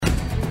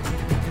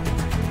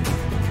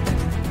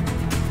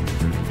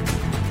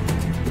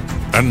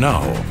And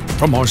now,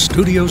 from our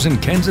studios in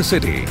Kansas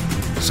City,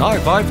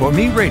 Sci-Fi for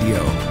Me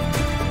Radio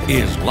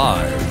is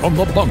live from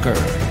the bunker.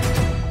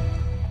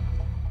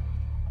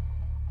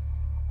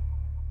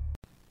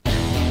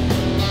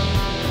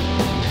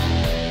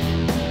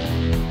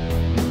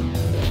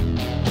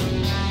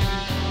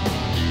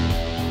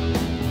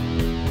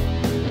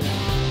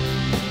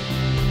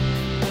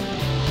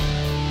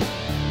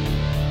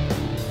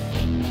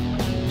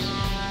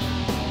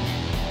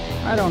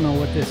 I don't know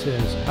what this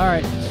is. All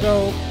right,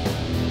 so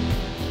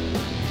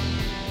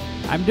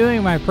I'm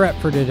doing my prep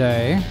for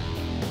today,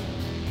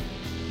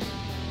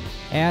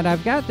 and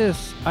I've got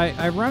this,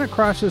 I run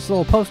across this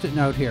little post-it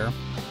note here,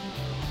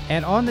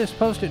 and on this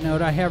post-it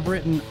note I have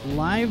written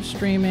live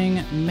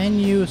streaming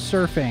menu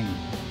surfing,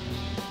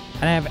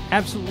 and I have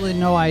absolutely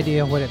no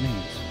idea what it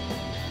means.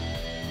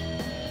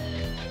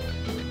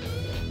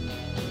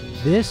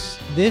 This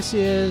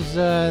is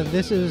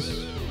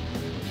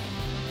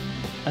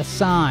a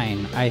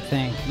sign, I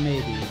think,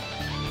 maybe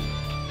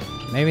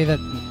that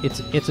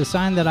it's a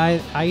sign that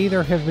I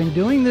either have been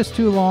doing this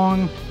too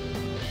long,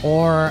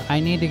 or I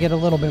need to get a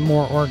little bit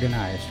more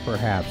organized,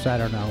 perhaps. I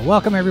don't know.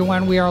 Welcome,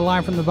 everyone. We are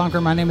live from the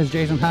bunker. My name is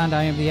Jason Hunt.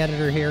 I am the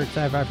editor here at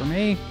Sci-Fi for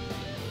Me.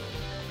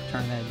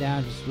 Turn that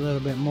down just a little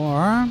bit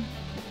more.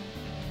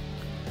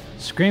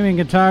 Screaming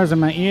guitars in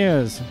my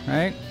ears,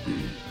 right?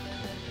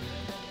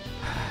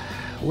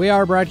 We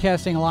are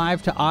broadcasting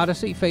live to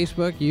Odyssey,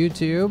 Facebook,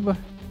 YouTube.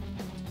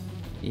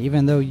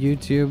 Even though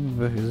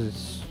YouTube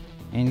is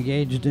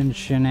engaged in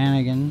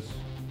shenanigans.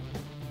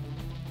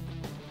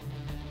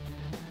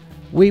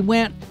 We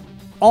went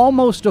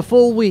almost a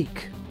full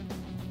week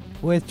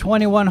with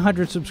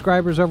 2,100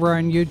 subscribers over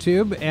on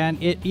YouTube, and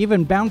it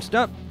even bounced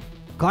up,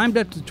 climbed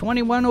up to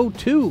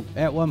 2,102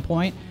 at one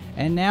point,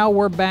 and now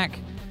we're back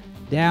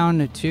down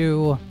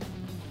to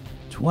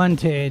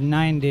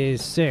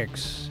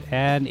 2,096.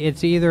 And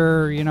it's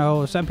either, you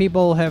know, some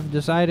people have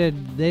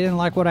decided they didn't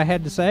like what I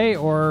had to say,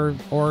 or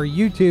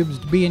YouTube's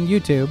being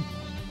YouTube.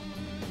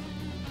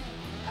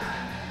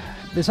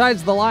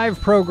 Besides the live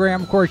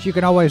program, of course, you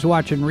can always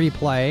watch and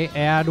replay,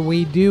 and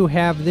we do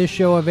have this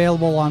show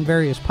available on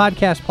various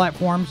podcast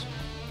platforms,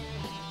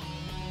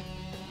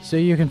 so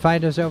you can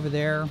find us over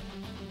there.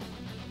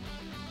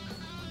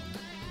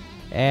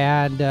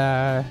 And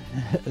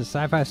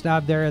Sci-Fi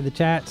Snob there in the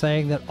chat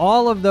saying that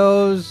all of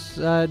those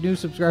new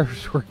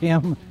subscribers were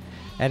him,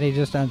 and he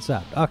just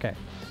unsubbed. Okay,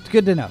 it's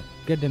good to know.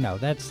 Good to know.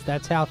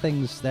 That's how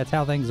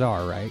things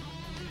are, right?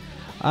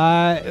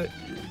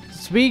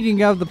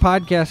 Speaking of the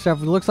podcast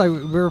stuff, it looks like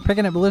we're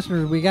picking up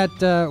listeners. We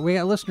got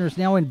listeners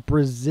now in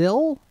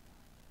Brazil.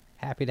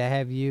 Happy to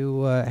have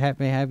you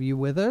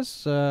with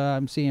us.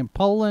 I'm seeing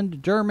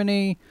Poland,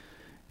 Germany.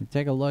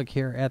 Take a look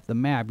here at the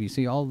map. You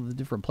see all the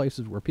different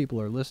places where people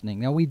are listening.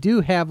 Now, we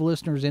do have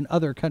listeners in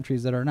other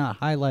countries that are not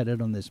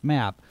highlighted on this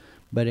map,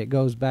 but it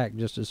goes back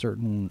just a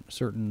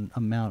certain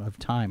amount of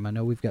time. I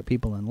know we've got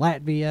people in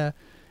Latvia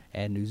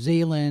and New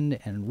Zealand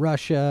and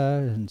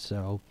Russia, and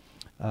so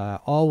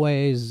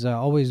always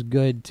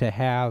good to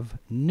have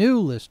new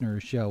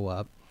listeners show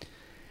up.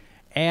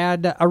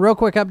 And a real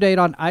quick update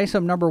on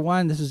ISOM number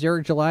 1. This is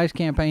Eric July's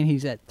campaign.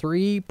 He's at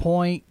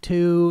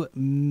 $3.2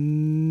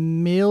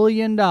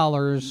 million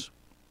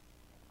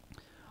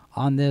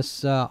on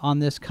this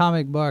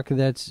comic book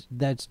that's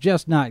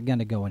just not going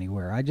to go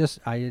anywhere. I just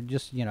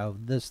you know,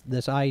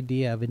 this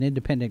idea of an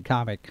independent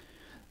comic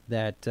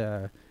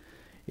that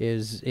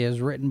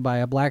is written by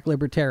a black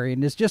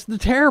libertarian is just the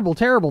terrible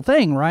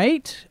thing,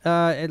 right?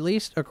 At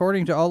least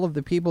according to all of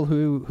the people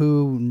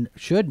who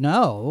should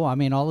know. I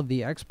mean, all of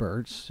the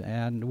experts,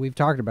 and we've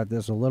talked about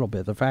this a little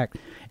bit. The fact,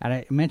 and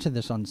I mentioned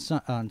this on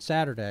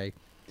Saturday,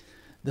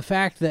 the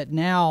fact that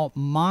now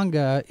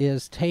manga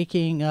is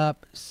taking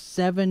up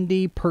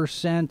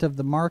 70% of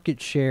the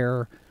market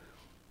share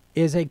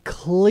is a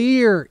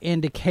clear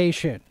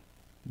indication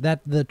that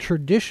the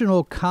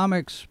traditional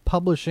comics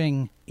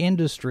publishing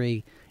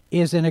industry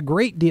is in a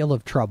great deal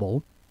of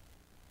trouble,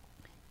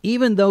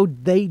 even though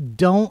they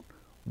don't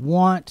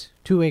want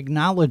to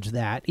acknowledge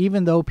that,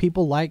 even though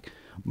people like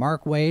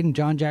Mark Waid and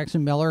John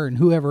Jackson Miller and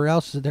whoever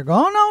else, they're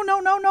going,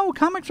 oh, no,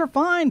 comics are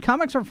fine,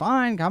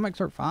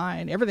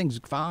 everything's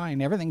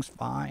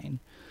fine.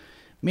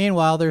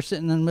 Meanwhile, they're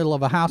sitting in the middle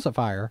of a house of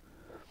fire,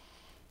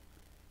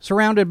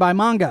 surrounded by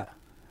manga.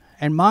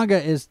 And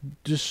manga is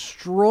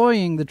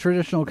destroying the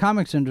traditional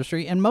comics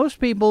industry, and most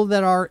people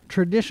that are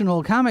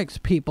traditional comics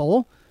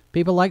people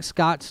like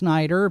Scott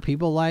Snyder,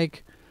 people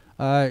like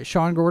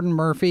Sean Gordon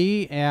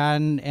Murphy,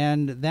 and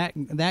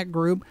that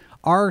group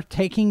are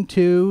taking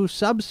to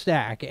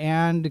Substack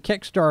and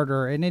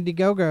Kickstarter and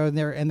Indiegogo, and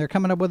they're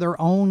coming up with their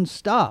own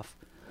stuff.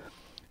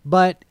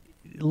 But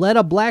let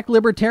a black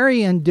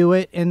libertarian do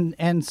it,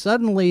 and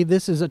suddenly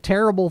this is a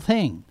terrible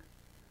thing.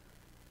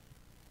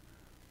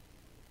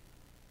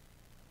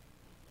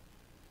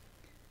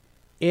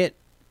 It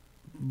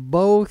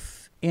both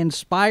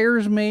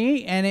inspires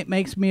me and it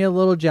makes me a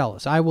little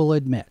jealous, I will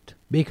admit,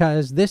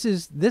 because this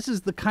is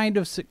the kind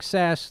of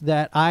success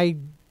that I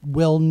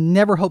will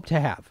never hope to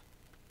have.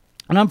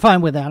 And I'm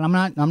fine with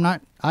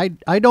that.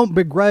 I don't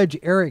begrudge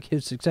Eric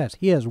his success.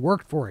 He has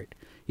worked for it.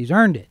 He's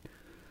earned it.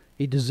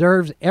 He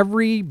deserves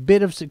every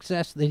bit of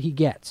success that he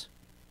gets.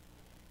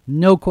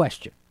 No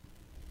question.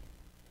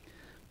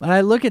 But I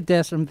look at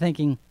this and I'm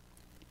thinking,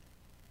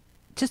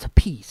 just a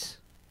piece.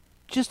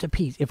 Just a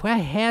piece. If I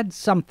had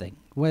something,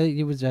 whether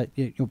it was a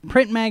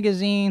print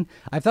magazine,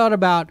 I thought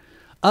about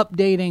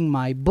updating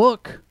my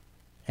book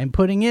and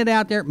putting it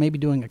out there, maybe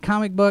doing a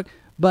comic book,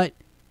 but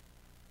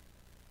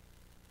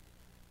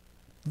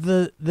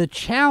the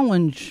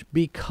challenge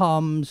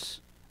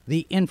becomes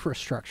the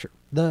infrastructure,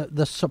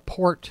 the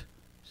support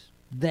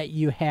that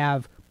you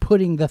have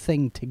putting the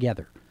thing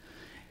together.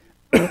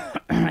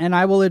 And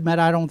I will admit,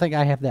 I don't think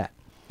I have that.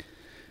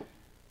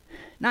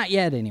 Not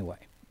yet, anyway.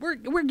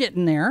 We're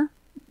getting there.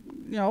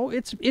 You know,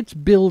 it's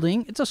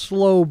building. It's a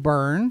slow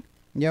burn.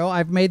 You know,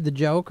 I've made the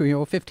joke,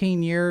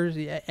 15 years.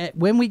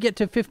 When we get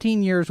to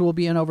 15 years, we'll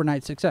be an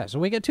overnight success. So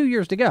we got 2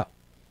 years to go.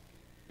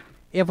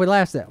 If we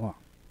last that long.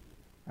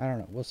 I don't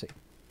know. We'll see.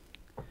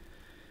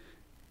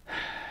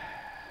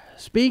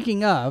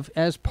 Speaking of,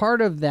 as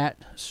part of that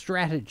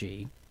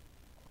strategy,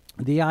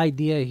 the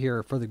idea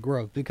here for the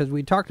growth, because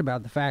we talked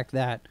about the fact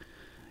that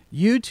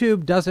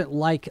YouTube doesn't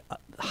like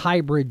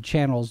hybrid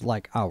channels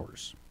like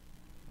ours.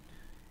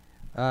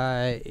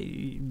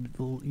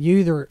 You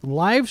either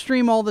live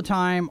stream all the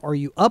time or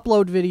you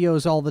upload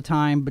videos all the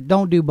time, but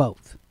don't do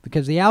both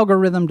because the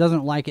algorithm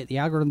doesn't like it. The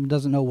algorithm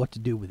doesn't know what to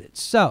do with it.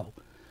 So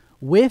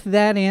with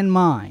that in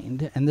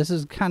mind, and this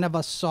is kind of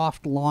a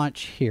soft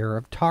launch here,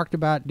 I've talked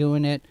about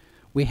doing it.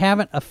 We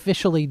haven't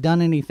officially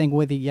done anything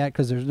with it yet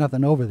because there's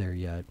nothing over there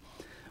yet.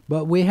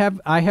 But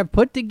I have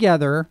put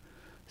together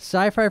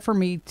Sci-Fi for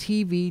Me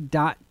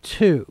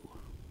TV.2.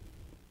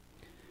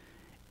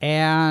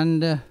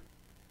 And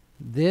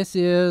this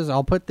is,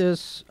 I'll put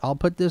this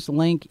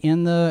link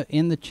in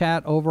the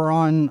chat over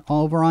on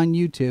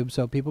YouTube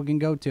so people can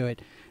go to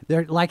it.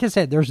 There, like I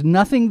said, there's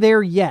nothing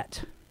there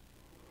yet.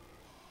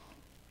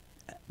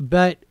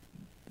 But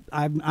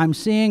I'm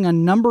seeing a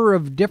number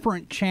of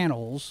different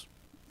channels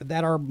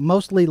that are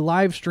mostly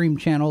live stream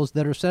channels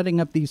that are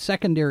setting up these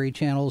secondary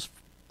channels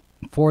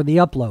for the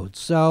upload.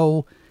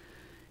 So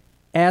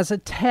as a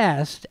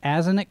test,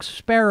 as an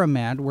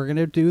experiment, we're going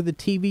to do the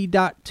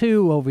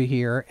TV.2 over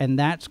here, and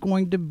that's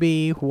going to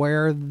be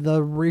where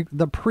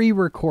the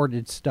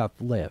pre-recorded stuff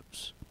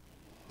lives.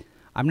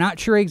 I'm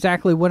not sure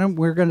exactly when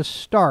we're going to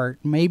start.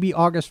 Maybe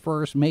August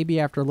 1st, maybe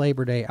after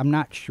Labor Day. I'm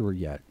not sure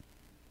yet.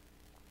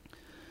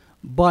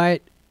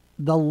 But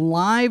the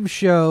live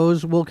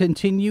shows will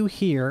continue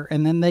here,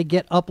 and then they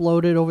get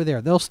uploaded over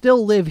there. They'll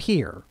still live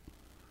here.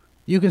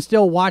 You can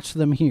still watch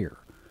them here.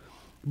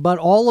 But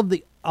all of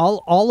the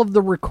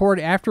record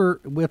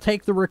after, we'll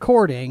take the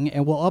recording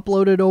and we'll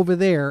upload it over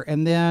there,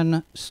 and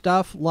then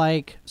stuff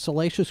like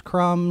Salacious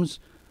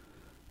Crumbs,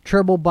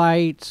 Tribble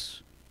Bites,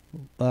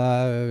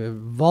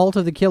 Vault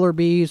of the Killer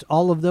Bees,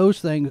 all of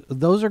those things,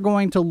 those are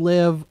going to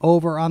live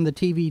over on the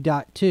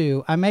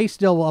TV.2. I may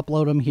still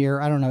upload them here.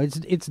 I don't know.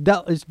 It's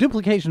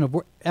duplication of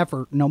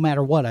effort no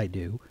matter what I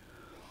do.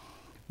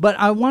 But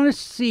I want to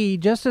see,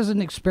 just as an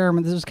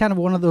experiment, this is kind of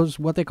one of those,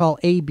 what they call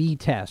A/B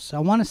tests. I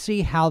want to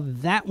see how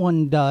that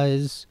one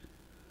does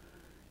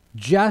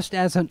just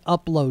as an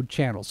upload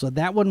channel. So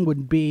that one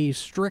would be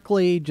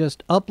strictly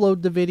just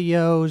upload the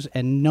videos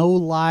and no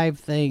live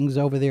things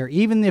over there.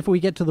 Even if we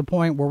get to the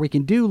point where we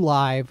can do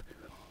live,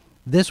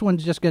 this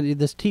one's just going to,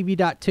 this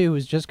TV.2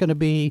 is just going to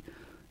be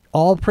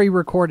all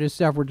pre-recorded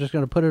stuff. We're just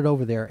going to put it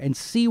over there and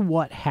see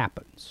what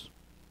happens.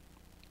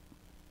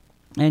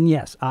 And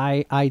yes,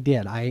 I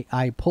did.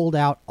 I pulled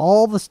out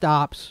all the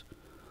stops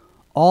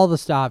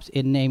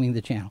in naming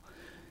the channel.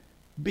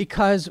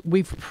 Because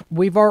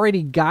we've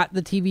already got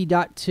the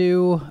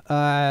TV.2.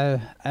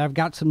 I've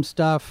got some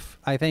stuff,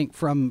 I think,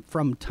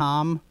 from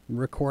Tom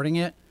recording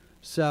it.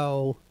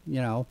 So,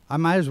 I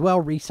might as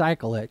well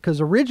recycle it. Because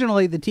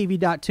originally the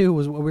TV.2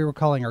 was what we were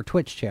calling our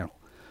Twitch channel.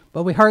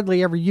 But we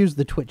hardly ever used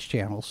the Twitch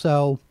channel.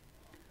 So,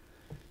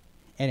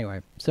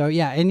 anyway. So,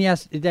 yeah. And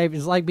yes, Dave,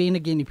 it's like being a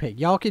guinea pig.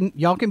 Y'all can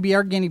be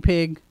our guinea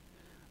pig.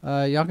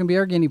 Y'all can be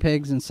our guinea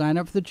pigs and sign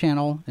up for the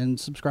channel and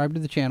subscribe to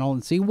the channel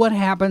and see what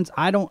happens.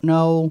 I don't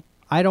know.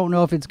 I don't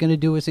know if it's going to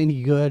do us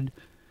any good.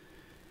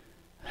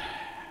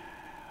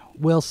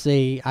 We'll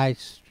see.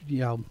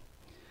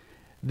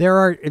 There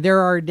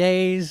are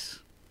days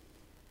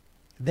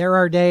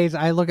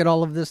I look at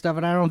all of this stuff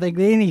and I don't think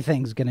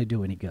anything's going to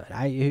do any good.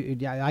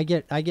 I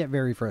get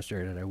very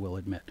frustrated, I will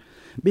admit.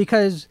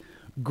 Because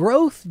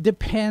growth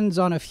depends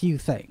on a few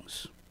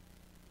things.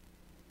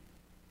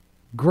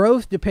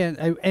 Growth depends,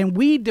 and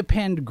we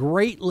depend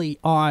greatly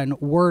on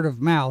word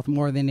of mouth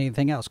more than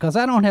anything else, because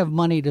I don't have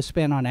money to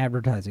spend on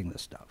advertising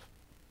this stuff.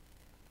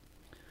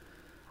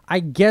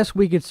 I guess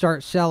we could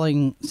start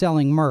selling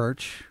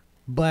merch,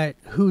 but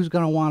who's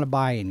going to want to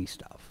buy any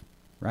stuff,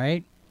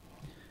 right?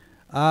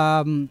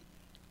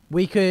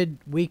 We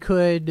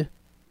could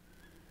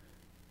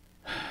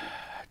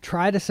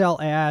try to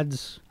sell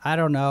ads. I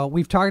don't know.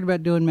 We've talked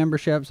about doing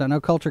memberships. I know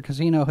Culture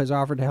Casino has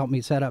offered to help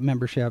me set up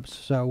memberships,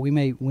 so we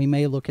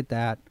may look at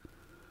that.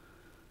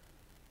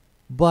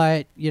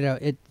 But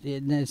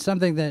it's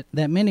something that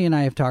Minnie and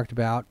I have talked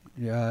about.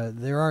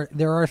 There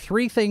are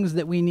three things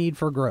that we need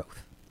for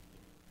growth,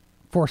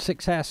 for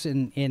success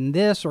in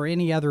this or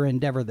any other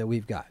endeavor that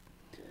we've got: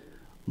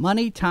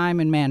 money, time,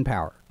 and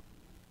manpower.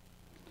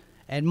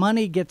 And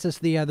money gets us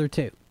the other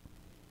two.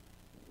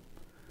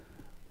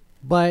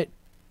 But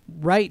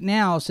right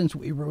now, since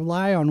we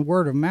rely on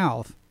word of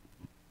mouth,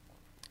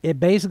 it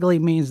basically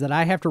means that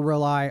I have to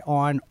rely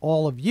on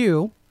all of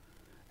you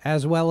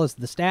as well as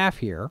the staff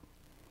here.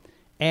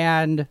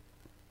 And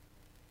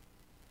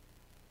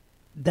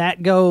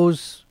that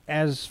goes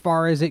as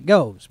far as it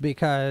goes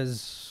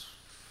because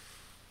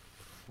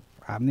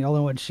I'm the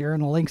only one sharing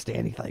the links to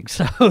anything.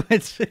 So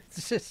it's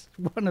just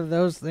one of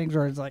those things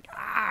where it's like,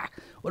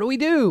 what do we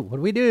do? What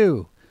do we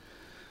do?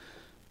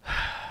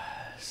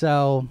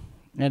 So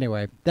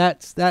anyway,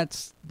 that's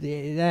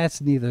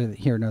neither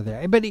here nor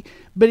there.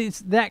 But it's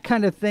that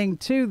kind of thing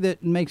too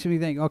that makes me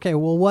think, okay,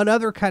 well, what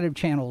other kind of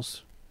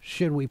channels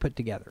should we put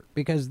together?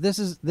 Because this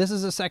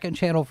is a second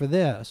channel for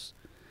this.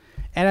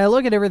 And I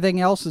look at everything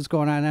else that's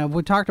going on, and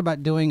we talked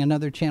about doing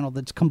another channel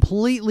that's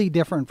completely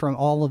different from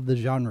all of the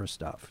genre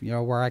stuff,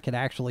 where I could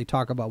actually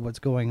talk about what's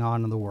going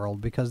on in the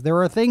world, because there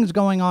are things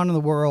going on in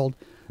the world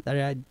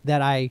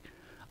that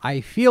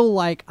I feel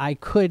like I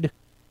could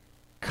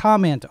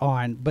comment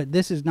on, but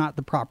this is not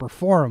the proper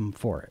forum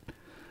for it.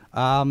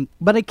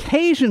 But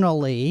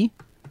occasionally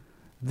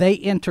they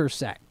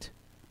intersect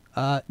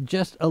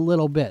just a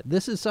little bit.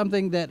 This is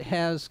something that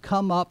has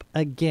come up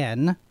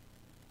again.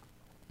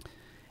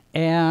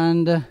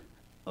 And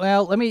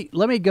well, let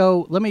me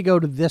go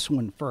to this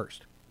one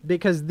first,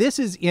 because this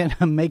is in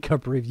a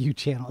makeup review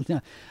channel.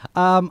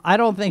 I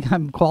don't think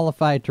I'm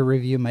qualified to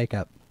review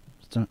makeup,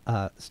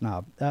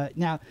 snob.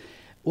 Now,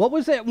 what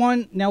was that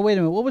one? Now, wait a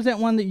minute. What was that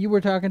one that you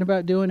were talking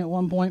about doing at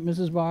one point,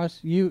 Mrs.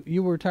 Boss?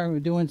 You were talking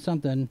about doing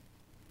something.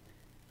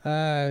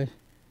 It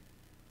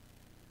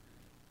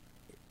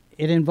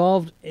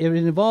involved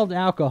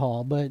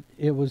alcohol, but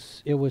it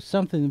was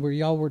something where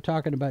y'all were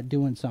talking about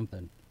doing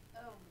something.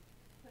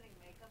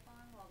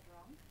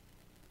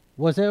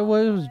 Was it?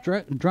 What it was?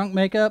 Drunk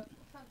makeup?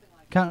 Something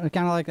like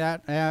kind of like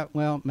that. Yeah.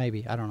 Well,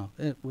 maybe. I don't know.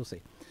 We'll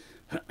see.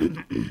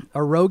 A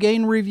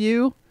Rogaine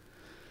review.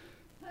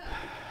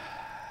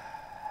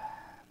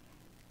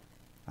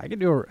 I could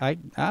do. I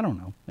don't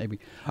know. Maybe.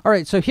 All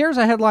right. So here's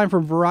a headline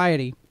from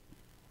Variety.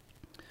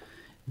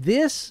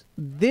 This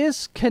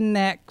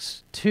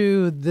connects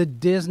to the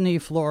Disney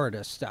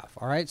Florida stuff.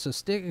 All right. So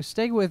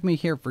stay with me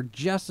here for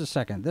just a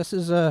second. This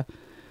is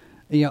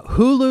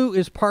Hulu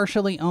is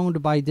partially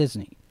owned by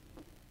Disney.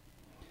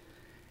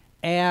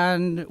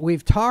 And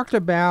we've talked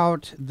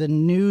about the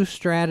new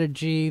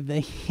strategy, the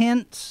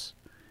hints,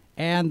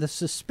 and the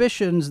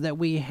suspicions that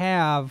we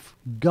have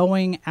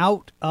going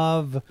out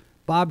of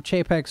Bob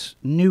Chapek's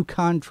new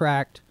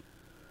contract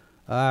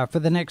for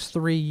the next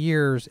 3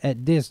 years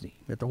at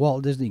Disney, at the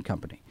Walt Disney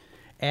Company.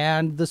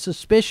 And the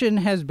suspicion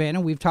has been,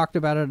 and we've talked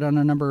about it on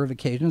a number of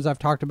occasions, I've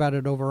talked about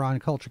it over on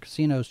Culture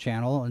Casino's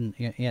channel and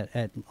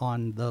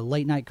on the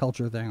late night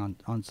culture thing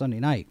on Sunday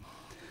night.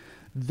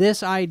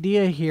 This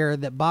idea here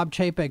that Bob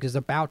Chapek is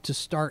about to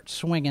start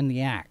swinging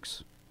the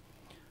axe.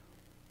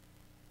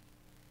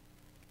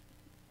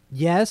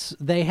 Yes,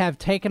 they have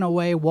taken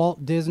away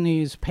Walt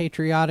Disney's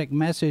patriotic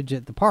message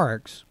at the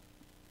parks,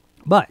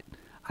 but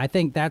I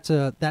think that's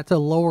a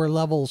lower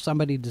level.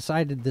 Somebody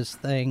decided this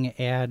thing,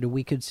 and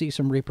we could see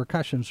some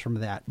repercussions from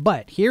that.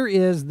 But here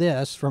is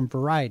this from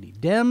Variety.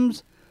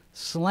 Dems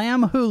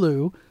slam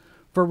Hulu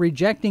for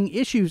rejecting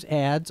issues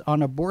ads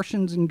on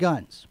abortions and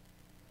guns.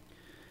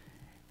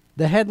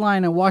 The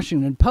headline in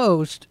Washington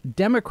Post,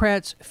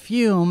 Democrats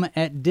fume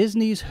at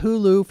Disney's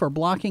Hulu for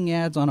blocking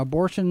ads on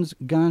abortions,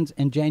 guns,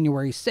 and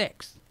January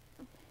 6th.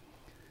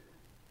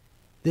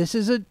 This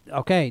is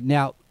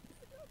now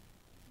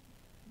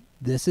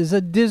this is a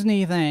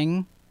Disney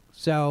thing,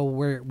 so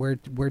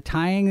we're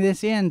tying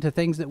this in to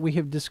things that we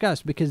have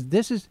discussed, because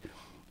this is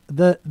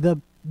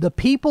the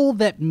people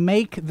that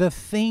make the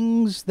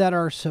things that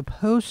are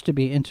supposed to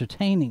be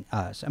entertaining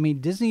us. I mean,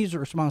 Disney's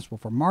responsible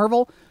for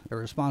Marvel. They're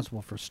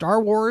responsible for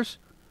Star Wars.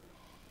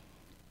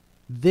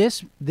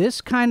 This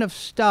kind of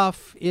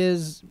stuff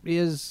is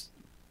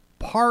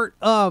part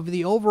of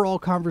the overall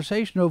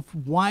conversation of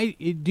why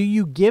do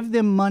you give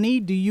them money?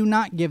 Do you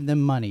not give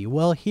them money?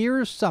 Well,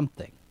 here's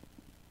something.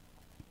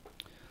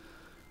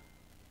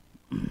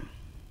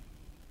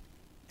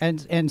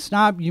 And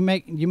Snob, you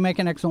make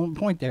an excellent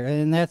point there,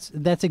 and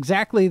that's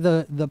exactly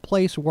the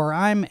place where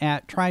I'm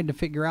at trying to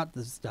figure out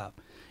this stuff.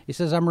 He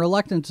says, I'm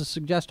reluctant to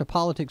suggest a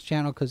politics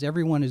channel because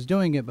everyone is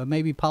doing it, but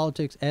maybe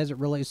politics as it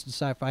relates to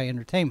sci-fi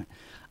entertainment.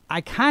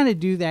 I kind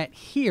of do that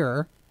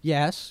here.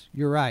 Yes,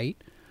 you're right.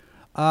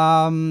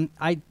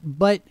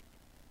 But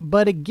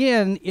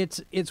again,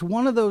 it's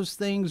one of those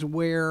things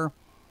where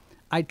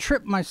I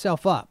trip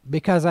myself up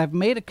because I've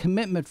made a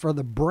commitment for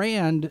the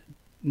brand,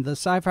 the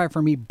Sci-Fi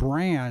for Me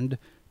brand,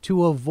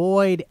 to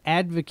avoid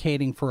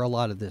advocating for a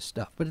lot of this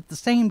stuff. But at the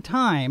same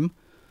time,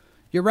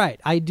 you're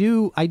right. I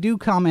do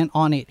comment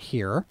on it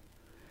here.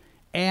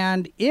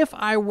 And if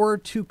I were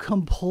to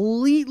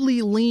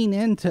completely lean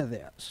into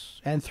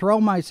this and throw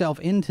myself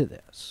into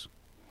this,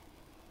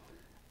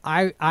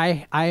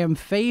 I am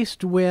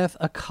faced with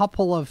a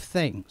couple of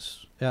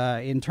things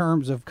in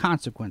terms of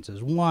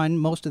consequences. One,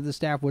 most of the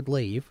staff would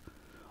leave,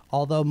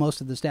 although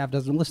most of the staff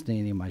doesn't listen to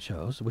any of my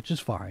shows, which is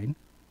fine.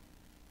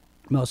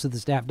 Most of the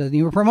staff doesn't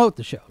even promote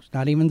the shows,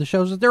 not even the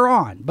shows that they're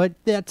on, but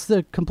that's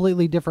the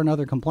completely different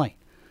other complaint.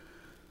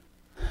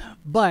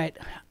 But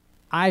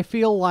I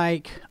feel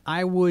like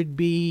I would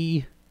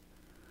be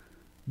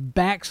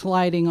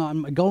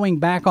going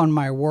back on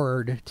my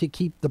word to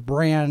keep the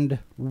brand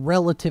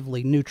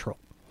relatively neutral.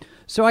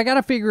 So I got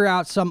to figure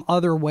out some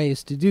other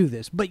ways to do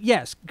this. But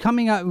yes,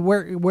 coming up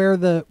where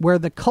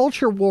the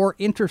culture war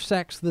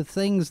intersects the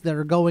things that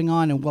are going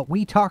on and what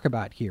we talk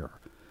about here,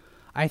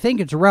 I think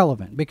it's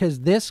relevant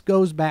because this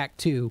goes back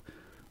to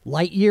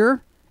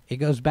Lightyear, it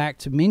goes back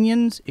to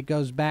Minions, it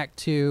goes back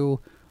to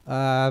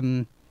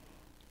the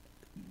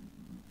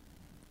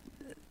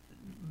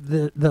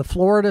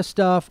Florida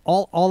stuff,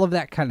 all of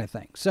that kind of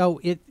thing.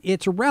 So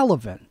it's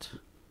relevant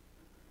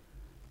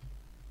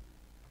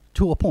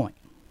to a point.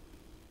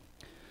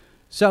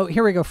 So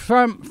here we go.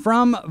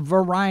 From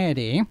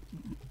Variety,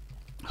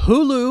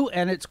 Hulu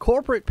and its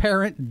corporate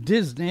parent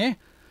Disney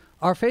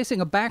are facing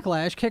a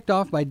backlash kicked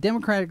off by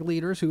Democratic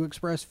leaders who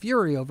expressed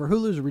fury over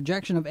Hulu's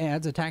rejection of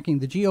ads attacking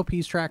the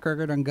GOP's track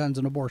record on guns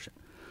and abortion.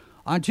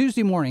 On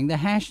Tuesday morning, the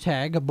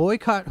hashtag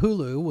boycott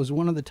Hulu was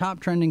one of the top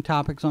trending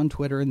topics on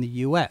Twitter in the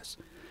U.S.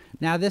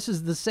 Now, this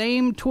is the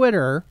same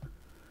Twitter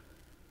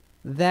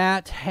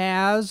that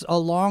has,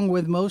 along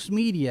with most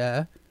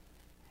media,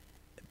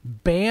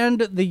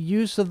 banned the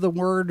use of the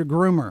word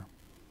groomer.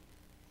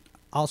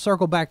 I'll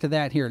circle back to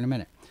that here in a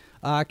minute.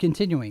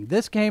 Continuing,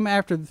 this came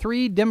after the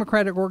three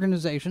Democratic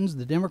organizations,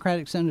 the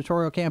Democratic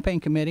Senatorial Campaign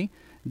Committee,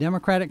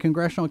 Democratic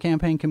Congressional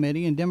Campaign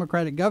Committee, and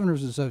Democratic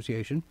Governors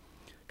Association,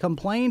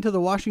 complained to the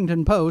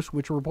Washington Post,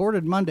 which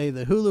reported Monday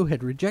that Hulu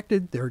had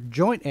rejected their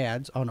joint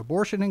ads on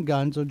abortion and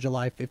guns on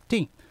July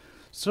 15th.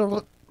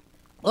 So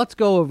let's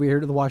go over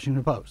here to the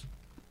Washington Post.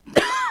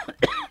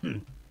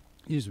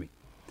 Excuse me.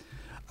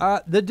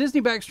 The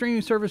Disney-backed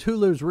streaming service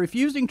Hulu is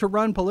refusing to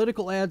run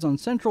political ads on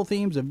central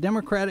themes of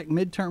Democratic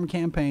midterm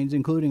campaigns,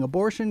 including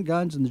abortion,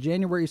 guns, and the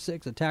January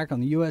 6th attack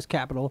on the U.S.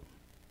 Capitol.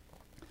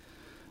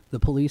 The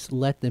police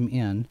let them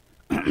in,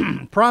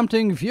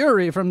 prompting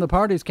fury from the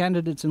party's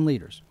candidates and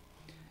leaders.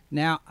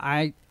 Now,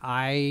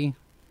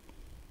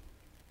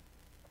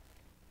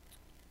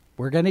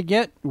 we're gonna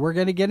get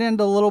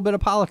into a little bit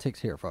of politics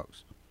here,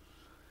 folks.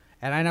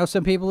 And I know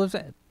some people have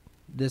said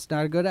this is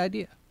not a good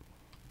idea.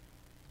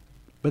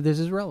 But this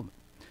is relevant.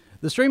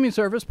 The streaming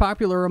service,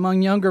 popular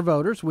among younger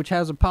voters, which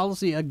has a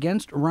policy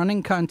against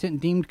running content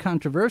deemed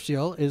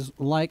controversial, is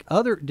like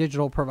other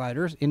digital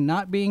providers in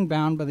not being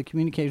bound by the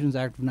Communications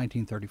Act of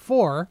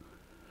 1934,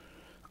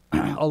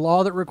 a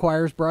law that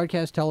requires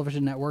broadcast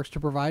television networks to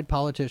provide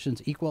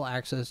politicians equal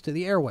access to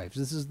the airwaves.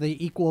 This is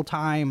the equal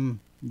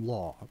time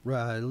law,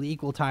 the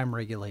equal time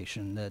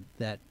regulation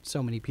that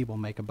so many people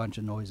make a bunch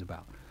of noise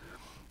about.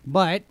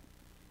 But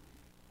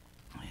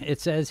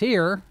it says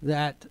here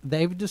that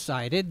they've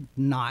decided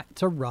not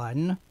to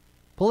run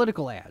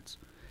political ads.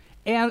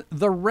 And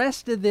the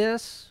rest of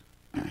this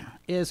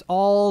is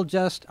all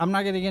just, I'm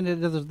not going to get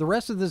into this, the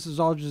rest of this is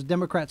all just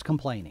Democrats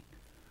complaining.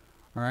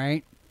 All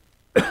right?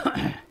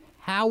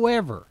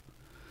 However,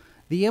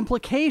 the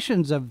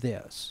implications of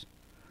this,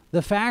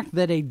 the fact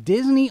that a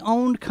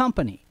Disney-owned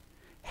company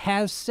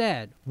has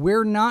said,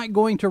 we're not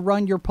going to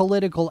run your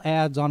political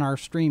ads on our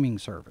streaming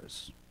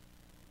service,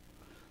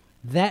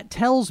 that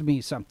tells me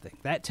something.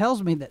 That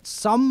tells me that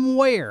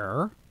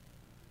somewhere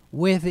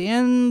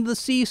within the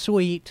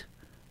C-suite,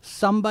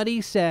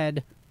 somebody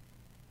said,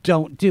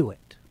 don't do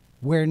it.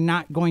 We're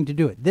not going to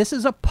do it. This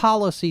is a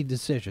policy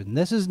decision.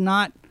 This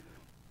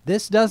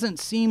doesn't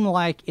seem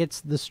like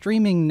it's the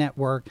streaming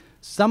network.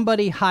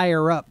 Somebody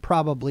higher up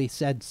probably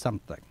said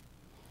something.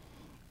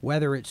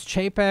 Whether it's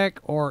Chapek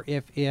or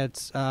if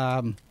it's,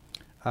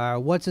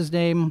 what's his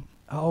name?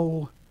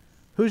 Oh,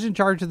 who's in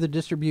charge of the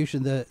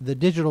distribution, the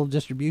digital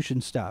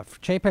distribution stuff?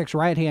 Chapek's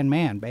right-hand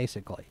man,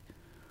 basically.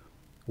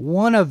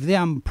 One of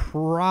them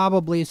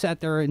probably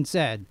sat there and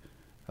said,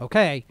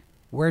 okay,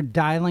 we're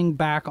dialing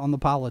back on the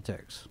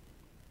politics.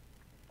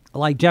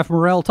 Like Jeff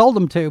Morrell told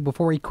them to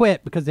before he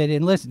quit because they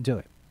didn't listen to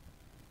it.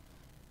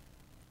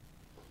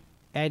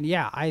 And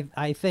yeah,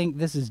 I think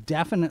this is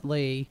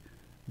definitely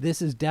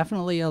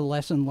a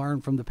lesson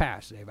learned from the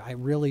past, Dave. I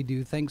really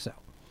do think so.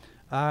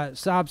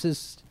 Saab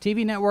says,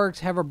 TV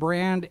networks have a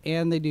brand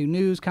and they do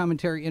news,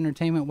 commentary,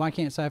 entertainment. Why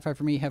can't Sci-Fi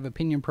For Me have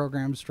opinion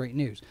programs, straight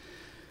news?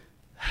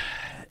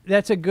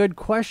 That's a good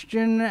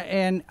question,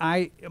 and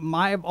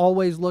I've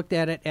always looked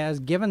at it as,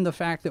 given the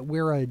fact that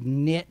we're a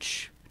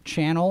niche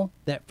channel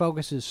that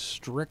focuses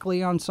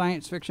strictly on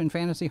science fiction,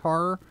 fantasy,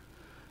 horror,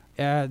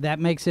 that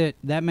makes it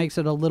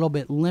a little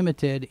bit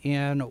limited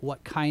in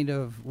what kind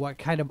of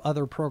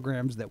other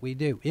programs that we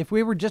do. If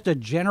we were just a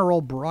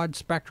general broad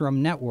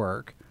spectrum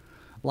network,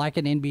 like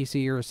an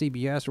NBC or a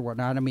CBS or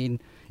whatnot. I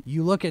mean,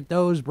 you look at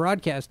those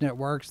broadcast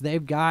networks,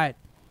 they've got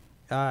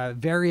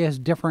various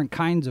different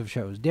kinds of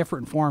shows,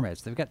 different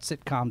formats. They've got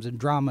sitcoms and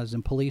dramas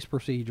and police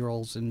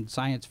procedurals and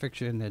science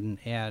fiction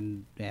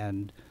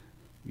and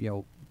you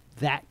know,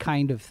 that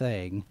kind of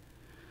thing.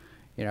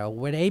 You know,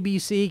 when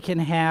ABC can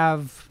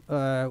have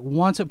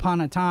Once Upon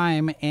a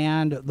Time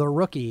and The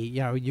Rookie,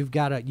 you know, you've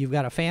got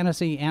a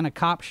fantasy and a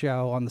cop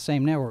show on the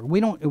same network.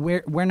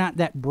 We're not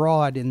that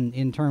broad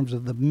in terms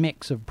of the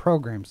mix of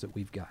programs that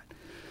we've got.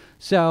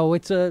 So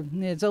it's a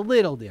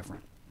little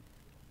different.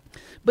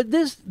 But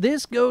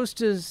this goes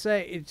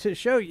to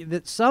show you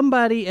that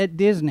somebody at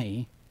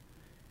Disney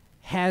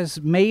has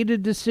made a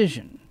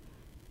decision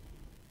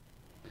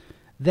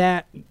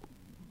that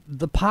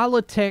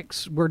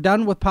we're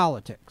done with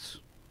politics.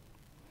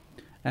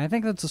 And I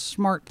think that's a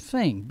smart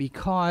thing,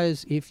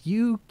 because if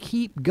you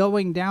keep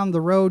going down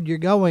the road you're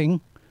going,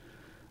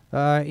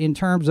 in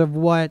terms of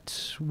what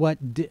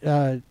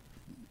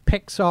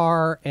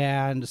Pixar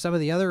and some of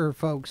the other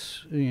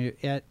folks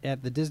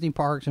at the Disney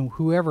parks and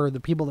whoever, the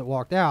people that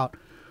walked out,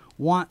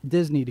 want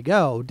Disney to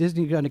go,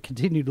 Disney's going to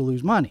continue to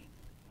lose money.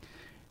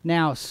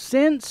 Now,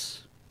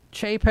 since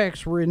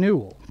Chapek's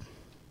renewal,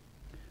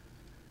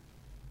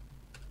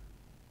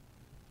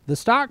 the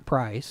stock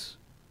price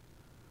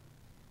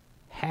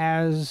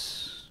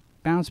has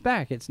bounced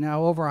back. It's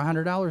now over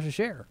 $100 a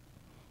share.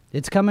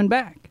 It's coming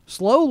back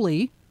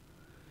slowly.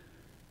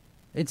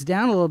 It's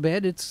down a little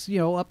bit. It's, you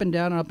know, up and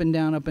down, up and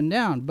down, up and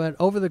down. But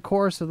over the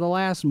course of the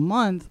last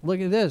month, look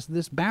at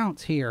this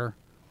bounce here.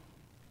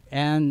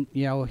 And,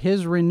 you know,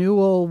 his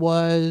renewal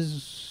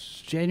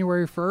was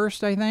January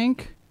 1st, I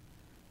think.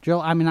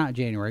 Not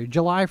January,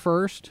 July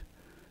 1st.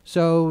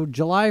 So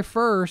July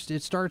 1st,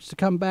 it starts to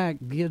come back.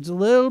 Gives a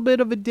little bit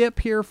of a dip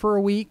here for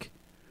a week.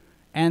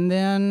 And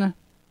then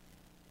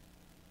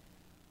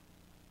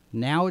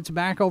now it's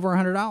back over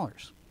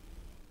 $100.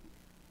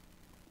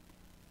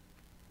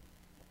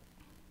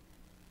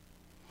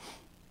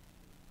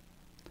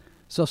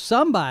 So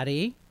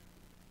somebody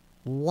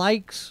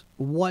likes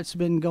what's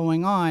been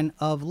going on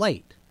of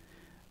late.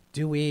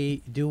 Do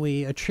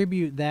we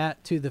attribute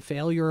that to the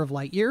failure of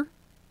Lightyear?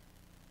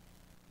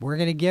 We're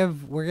gonna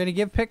give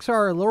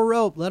Pixar a little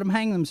rope, let them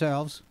hang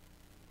themselves,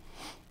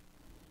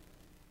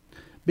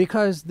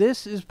 because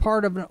this is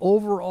part of an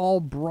overall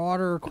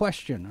broader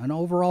question, an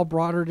overall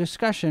broader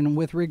discussion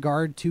with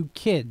regard to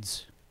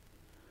kids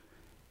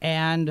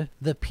and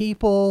the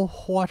people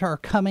what are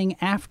coming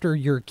after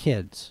your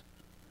kids.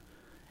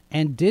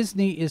 And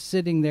Disney is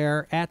sitting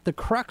there at the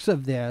crux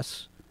of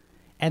this,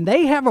 and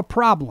they have a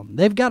problem.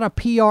 They've got a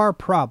PR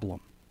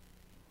problem.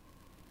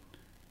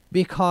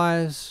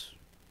 Because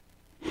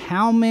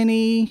how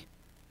many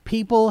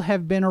people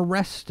have been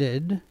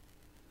arrested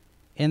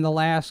in the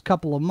last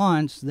couple of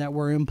months that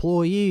were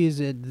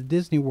employees at the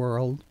Disney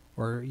World,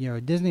 or, you know,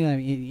 Disney,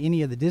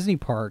 any of the Disney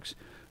parks,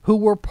 who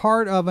were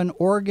part of an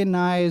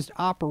organized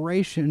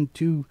operation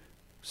to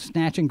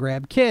snatch and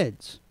grab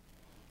kids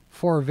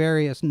for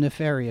various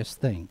nefarious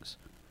things?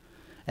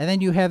 And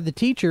then you have the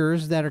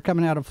teachers that are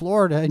coming out of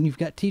Florida, and you've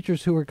got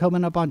teachers who are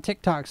coming up on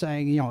TikTok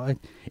saying, you know,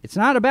 it's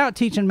not about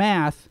teaching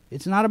math,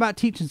 it's not about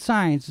teaching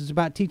science, it's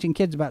about teaching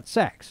kids about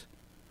sex.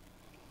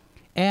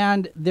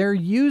 And they're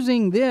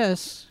using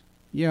this,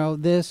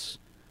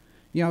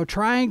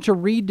 trying to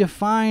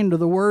redefine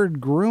the word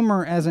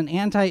groomer as an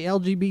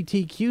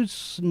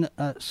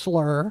anti-LGBTQ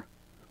slur.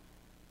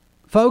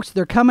 Folks,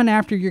 they're coming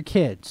after your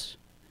kids.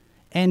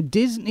 And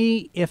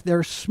Disney, if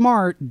they're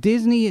smart,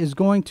 Disney is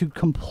going to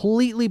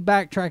completely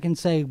backtrack and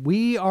say,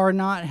 we are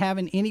not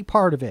having any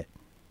part of it.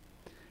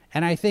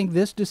 And I think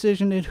this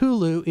decision at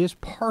Hulu is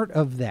part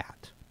of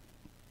that.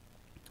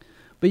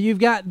 But you've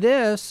got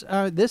this.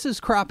 This is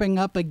cropping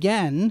up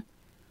again.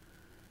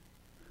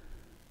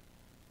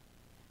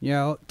 You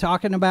know,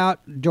 talking about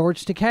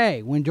George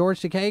Takei. When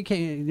George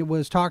Takei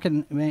was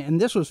talking,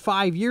 and this was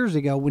 5 years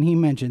ago when he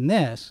mentioned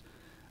this,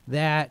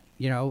 that,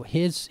 you know,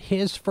 his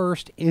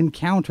first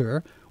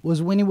encounter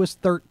was when he was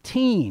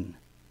 13.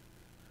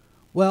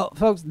 Well,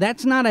 folks,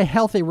 that's not a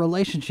healthy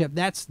relationship.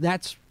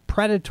 That's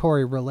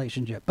predatory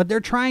relationship. But they're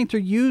trying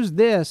to use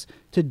this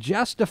to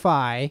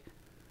justify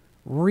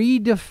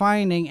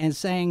redefining and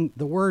saying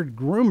the word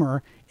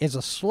groomer is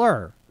a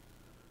slur.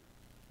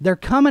 They're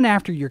coming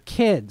after your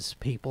kids,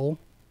 people.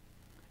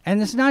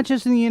 And it's not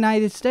just in the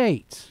United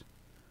States.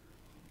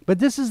 But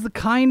this is the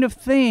kind of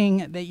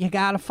thing that you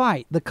got to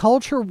fight. The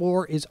culture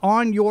war is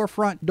on your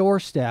front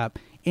doorstep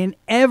in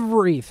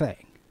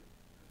everything.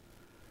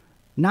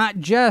 Not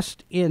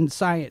just in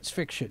science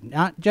fiction.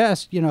 Not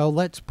just, you know,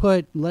 let's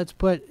make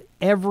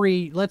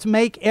every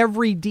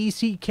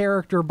DC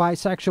character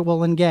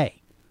bisexual and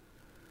gay.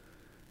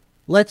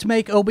 Let's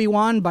make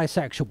Obi-Wan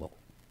bisexual,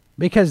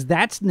 because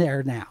that's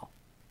there now.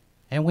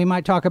 And we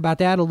might talk about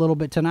that a little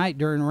bit tonight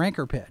during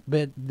Ranker Pit.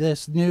 But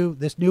this new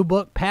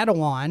book,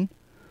 Padawan,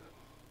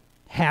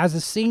 has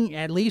a scene,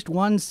 at least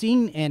one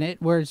scene in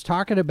it, where it's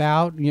talking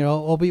about, you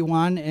know,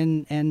 Obi-Wan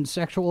and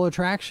sexual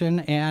attraction,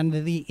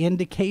 and the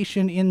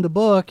indication in the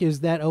book is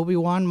that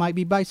Obi-Wan might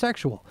be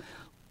bisexual.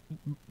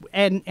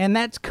 and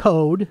that's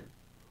code,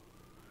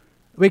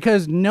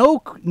 because no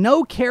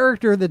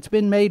character that's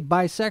been made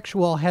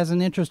bisexual has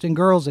an interest in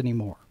girls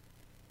anymore.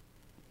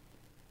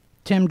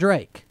 Tim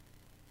Drake,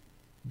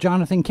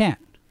 Jonathan Kent.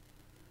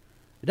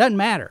 It doesn't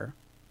matter.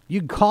 You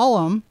can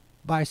call them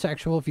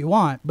bisexual if you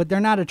want, but they're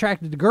not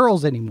attracted to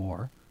girls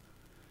anymore.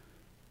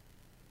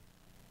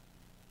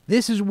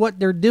 This is what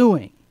they're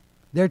doing.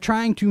 They're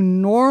trying to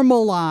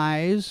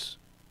normalize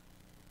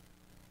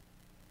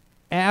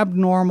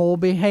abnormal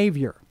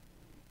behavior.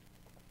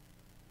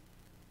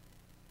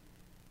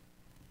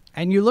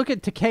 And you look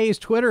at Takei's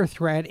Twitter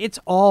thread, it's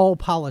all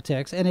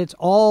politics, and it's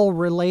all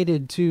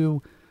related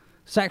to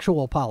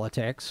sexual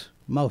politics,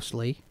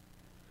 mostly.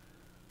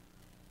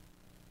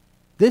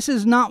 This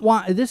is not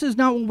what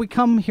we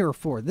come here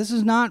for. This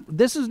is not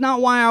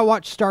why I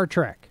watch Star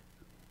Trek.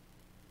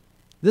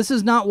 This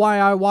is not why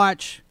I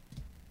watch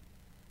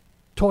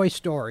Toy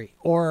Story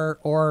or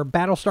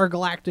Battlestar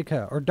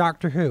Galactica or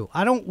Doctor Who.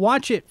 I don't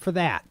watch it for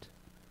that.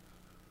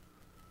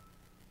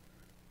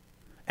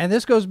 And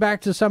this goes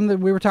back to something that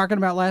we were talking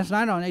about last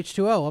night on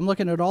H2O. I'm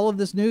looking at all of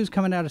this news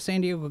coming out of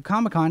San Diego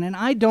Comic-Con, and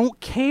I don't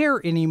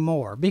care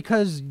anymore,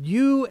 because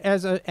you,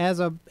 as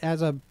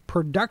a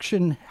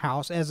production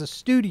house, as a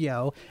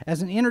studio,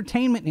 as an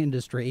entertainment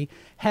industry,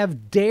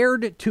 have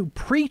dared to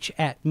preach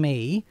at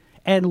me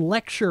and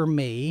lecture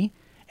me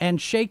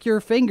and shake your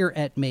finger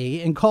at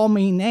me and call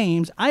me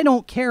names. I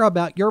don't care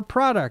about your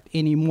product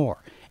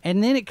anymore.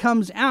 And then it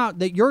comes out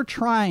that you're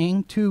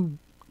trying to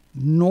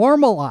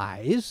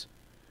normalize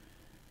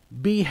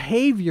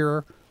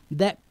behavior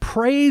that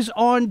preys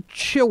on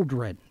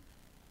children.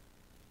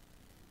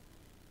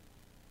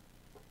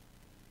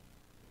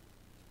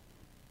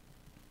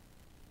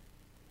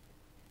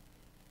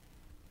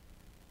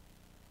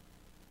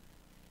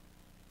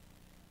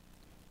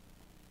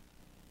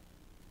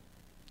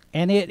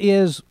 And it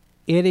is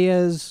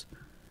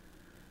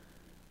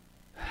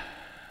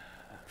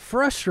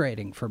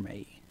frustrating for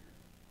me,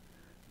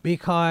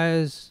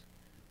 because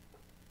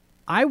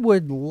I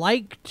would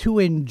like to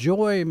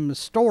enjoy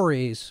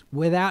stories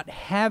without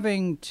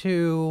having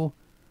to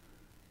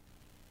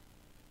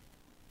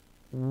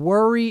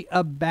worry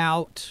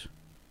about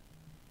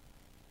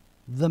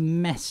the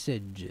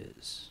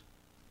messages.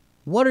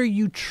 What are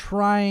you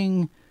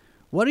trying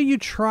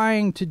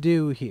to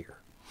do here?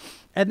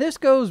 And this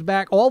goes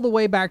back all the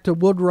way back to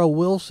Woodrow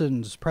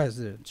Wilson's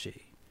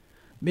presidency.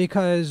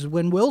 Because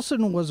when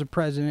Wilson was a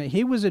president,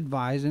 he was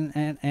advised,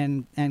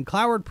 and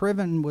Cloward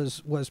Priven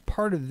was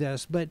part of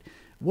this, but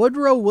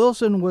Woodrow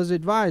Wilson was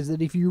advised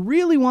that if you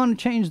really want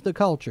to change the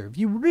culture, if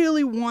you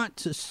really want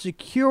to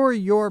secure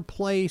your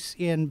place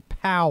in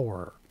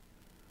power,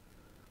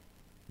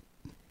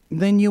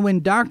 then you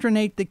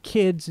indoctrinate the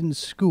kids in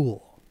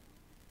school.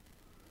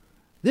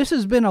 This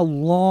has been a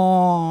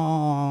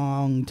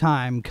long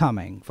time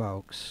coming,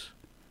 folks.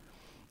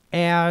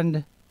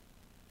 And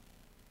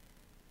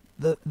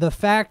the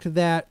fact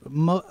that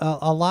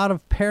a lot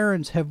of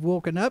parents have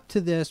woken up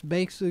to this,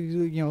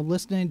 basically,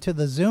 listening to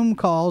the Zoom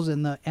calls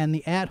and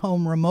the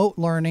at-home remote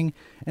learning,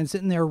 and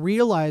sitting there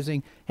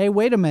realizing, hey,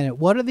 wait a minute,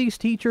 what are these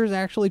teachers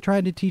actually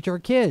trying to teach our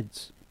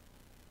kids?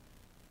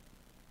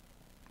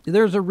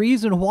 There's a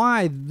reason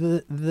why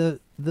the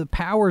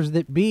powers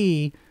that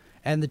be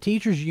and the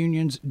teachers'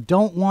 unions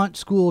don't want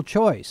school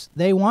choice.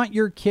 They want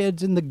your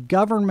kids in the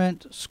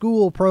government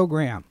school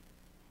program,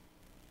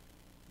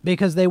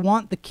 because they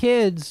want the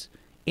kids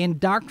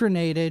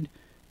indoctrinated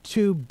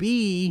to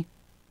be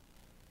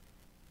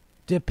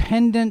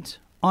dependent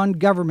on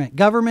government.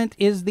 Government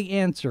is the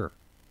answer.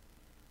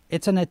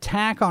 It's an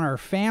attack on our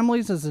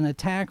families. It's an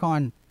attack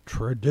on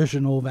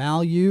traditional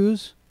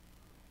values.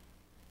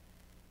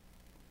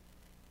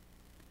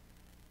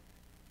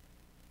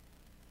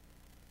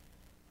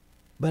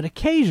 But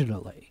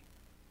occasionally,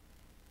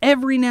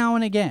 every now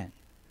and again,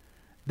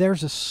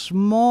 there's a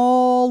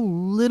small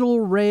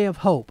little ray of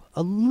hope,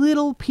 a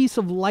little piece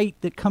of light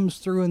that comes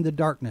through in the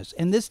darkness.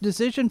 And this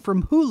decision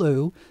from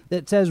Hulu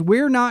that says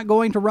we're not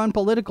going to run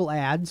political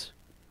ads,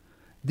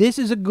 this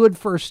is a good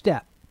first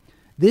step.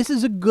 This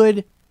is a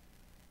good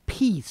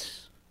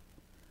piece.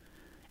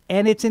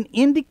 And it's an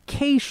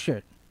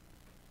indication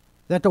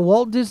that the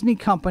Walt Disney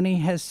Company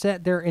has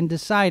sat there and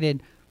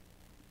decided,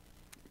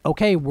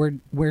 okay,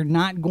 we're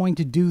not going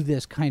to do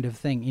this kind of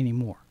thing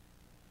anymore.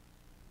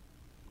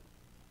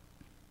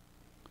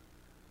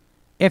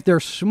 If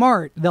they're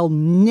smart, they'll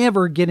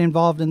never get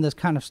involved in this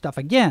kind of stuff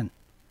again.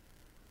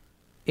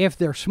 If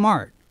they're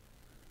smart.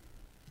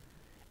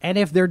 And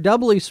if they're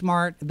doubly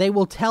smart, they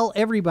will tell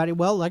everybody,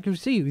 well, like you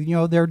see,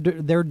 their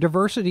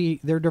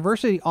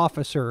diversity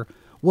officer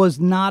was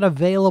not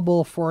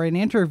available for an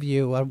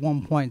interview at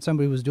one point.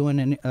 Somebody was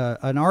doing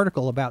an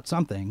article about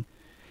something,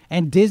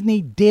 and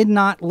Disney did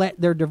not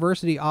let their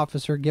diversity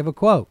officer give a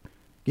quote,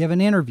 give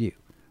an interview.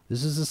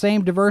 This is the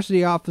same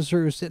diversity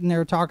officer who's sitting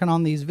there talking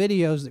on these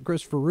videos that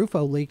Christopher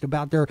Rufo leaked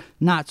about their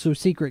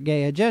not-so-secret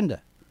gay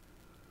agenda.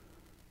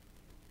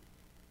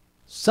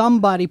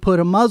 Somebody put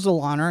a muzzle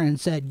on her and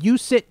said, you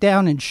sit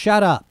down and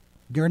shut up.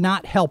 You're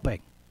not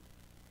helping.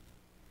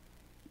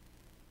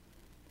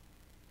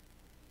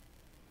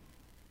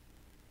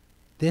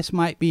 this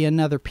might be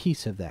another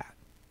piece of that.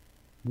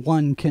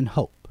 One can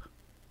hope.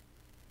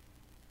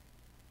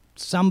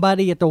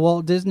 Somebody at the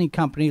Walt Disney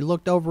Company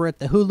looked over at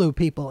the Hulu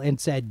people and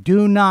said,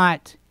 do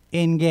not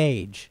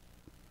engage.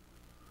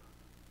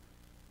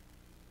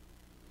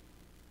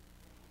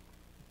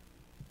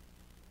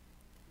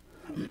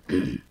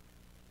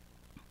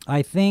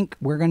 I think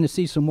we're going to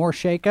see some more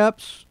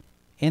shakeups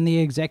in the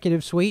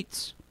executive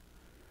suites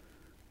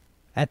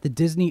at the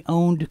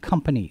Disney-owned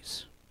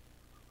companies.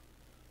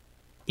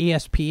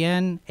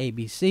 ESPN,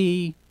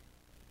 ABC,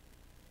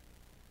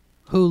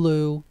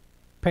 Hulu,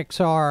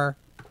 Pixar,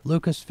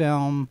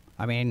 Lucasfilm.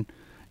 I mean,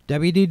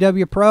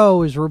 WDW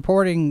Pro is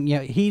reporting,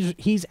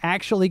 he's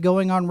actually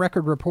going on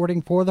record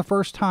reporting for the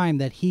first time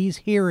that he's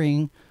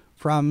hearing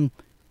from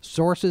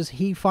sources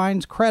he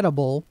finds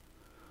credible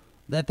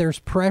that there's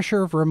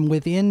pressure from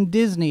within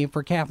Disney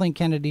for Kathleen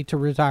Kennedy to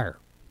retire.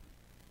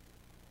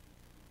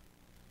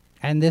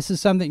 And this is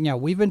something,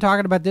 we've been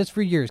talking about this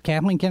for years.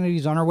 Kathleen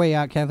Kennedy's on her way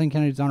out. Kathleen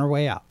Kennedy's on her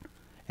way out.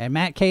 And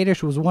Matt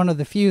Kadish was one of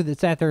the few that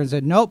sat there and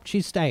said, nope,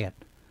 she's staying.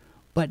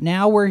 But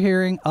now we're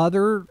hearing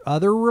other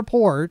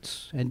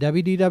reports, and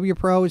WDW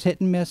Pro is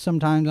hit and miss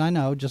sometimes, I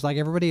know, just like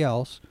everybody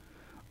else.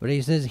 But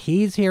he says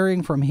he's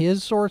hearing from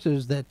his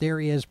sources that there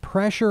is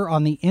pressure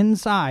on the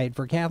inside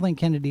for Kathleen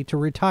Kennedy to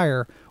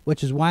retire,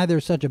 which is why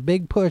there's such a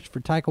big push for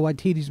Taika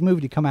Waititi's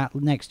movie to come out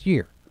next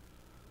year.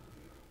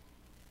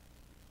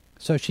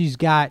 So she's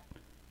got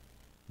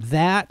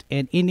that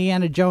and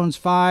Indiana Jones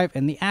 5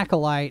 and The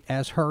Acolyte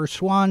as her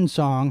swan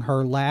song,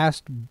 her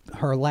last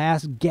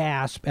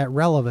gasp at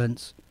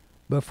relevance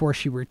before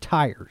she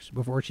retires,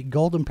 before she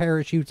golden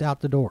parachutes out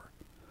the door.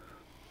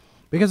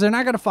 Because they're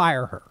not going to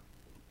fire her.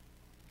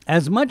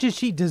 As much as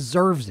she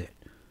deserves it,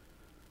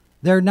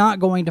 they're not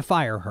going to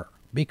fire her.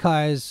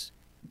 Because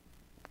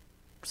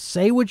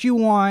say what you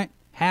want,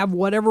 have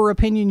whatever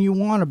opinion you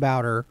want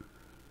about her,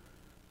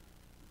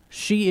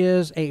 she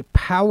is a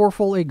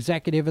powerful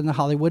executive in the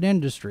Hollywood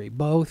industry,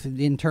 both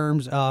in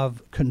terms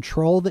of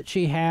control that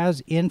she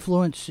has,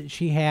 influence that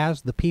she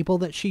has, the people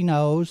that she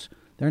knows.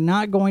 They're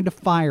not going to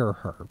fire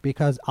her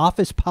because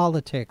office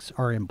politics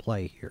are in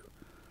play here.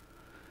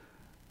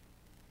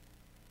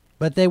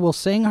 But they will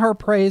sing her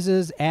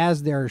praises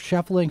as they're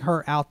shuffling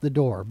her out the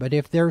door. But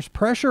if there's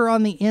pressure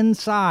on the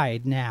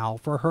inside now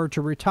for her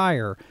to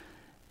retire,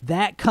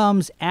 that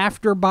comes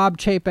after Bob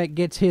Chapek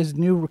gets his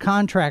new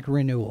contract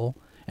renewal.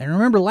 And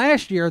remember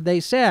last year they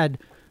said,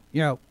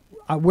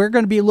 we're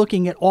going to be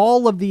looking at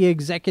all of the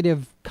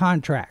executive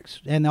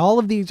contracts. And all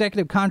of the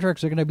executive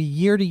contracts are going to be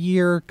year to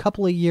year,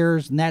 couple of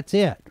years, and that's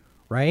it,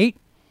 right?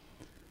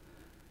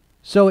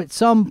 So at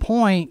some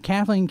point,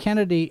 Kathleen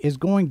Kennedy is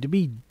going to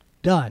be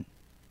done.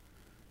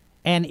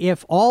 And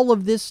if all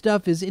of this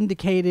stuff is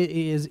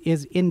indicative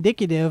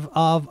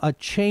of a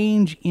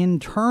change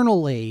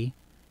internally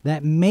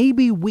that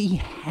maybe we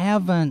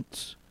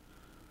haven't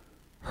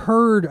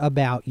heard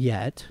about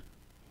yet.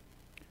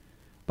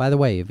 By the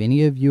way, if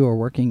any of you are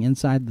working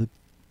inside the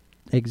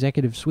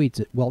executive suites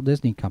at Walt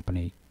Disney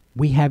Company,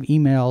 we have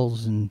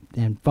emails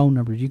and phone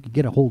numbers. You can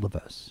get a hold of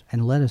us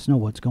and let us know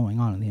what's going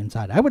on the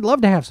inside. I would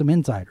love to have some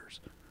insiders.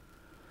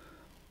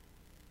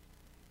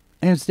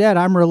 Instead,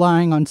 I'm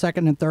relying on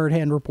second and third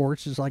hand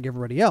reports just like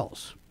everybody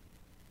else.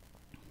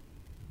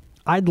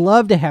 I'd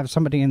love to have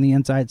somebody on the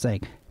inside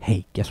saying,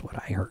 hey, guess what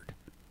I heard?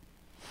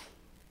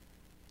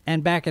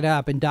 And back it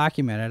up and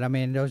document it. I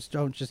mean,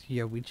 don't just,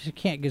 we just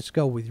can't just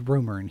go with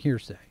rumor and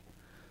hearsay.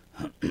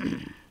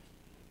 And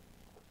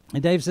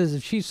Dave says,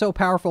 if she's so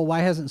powerful, why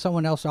hasn't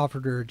someone else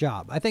offered her a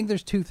job? I think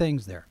there's two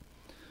things there.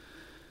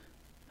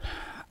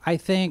 I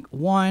think,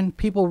 one,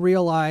 people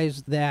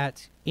realize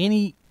that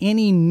any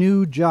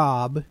new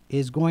job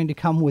is going to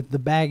come with the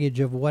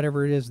baggage of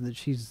whatever it is that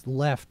she's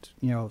left,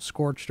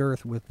 scorched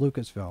earth with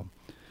Lucasfilm.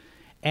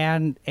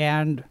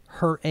 And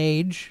her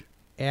age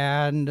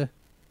and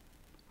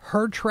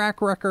her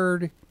track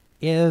record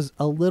is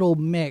a little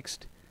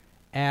mixed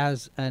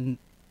as an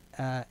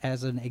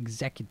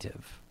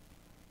executive.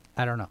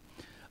 I don't know.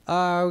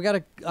 We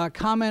got a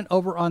comment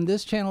over on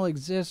this channel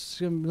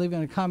exists. I'm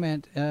leaving a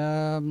comment.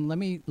 Let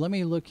me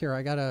look here.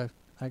 I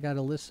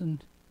gotta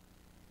listen.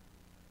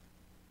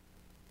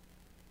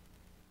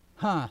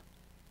 Huh.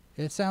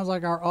 It sounds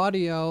like our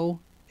audio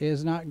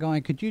is not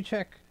going. Could you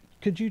check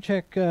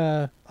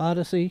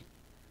Odyssey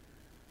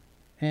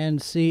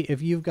and see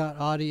if you've got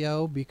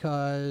audio,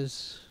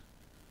 because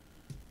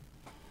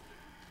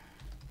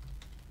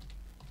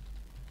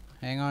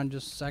hang on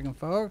just a second,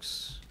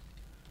 folks.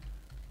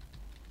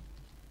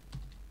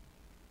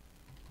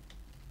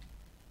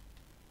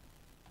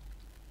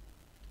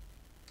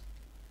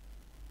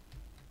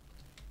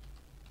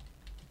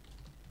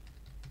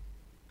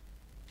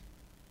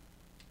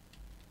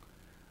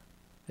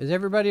 Is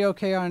everybody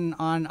okay on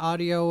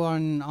audio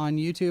on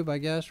YouTube, I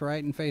guess,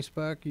 right? And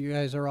Facebook? You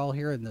guys are all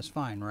hearing this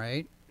fine,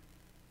 right?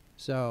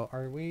 So,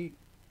 are we...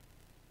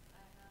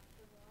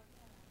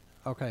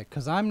 Okay,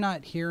 because I'm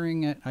not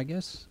hearing it. I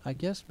guess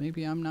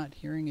maybe I'm not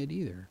hearing it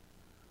either.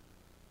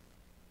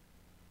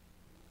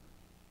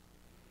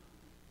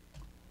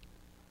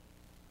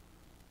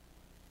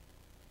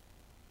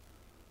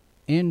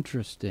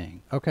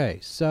 Interesting. Okay,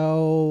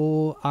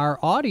 so our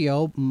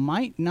audio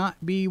might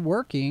not be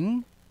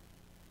working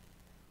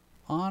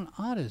on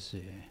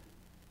Odyssey.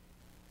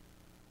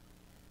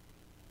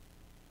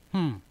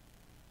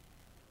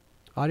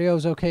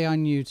 Audio's okay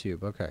on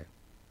YouTube. Okay.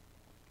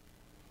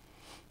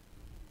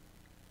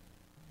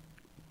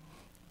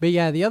 But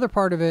yeah, the other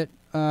part of it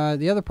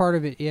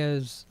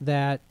is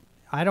that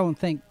I don't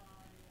think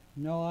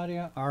no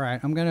audio. All right,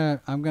 I'm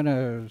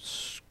gonna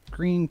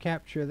screen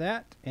capture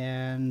that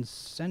and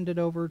send it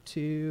over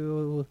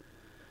to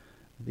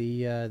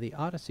the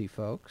Odyssey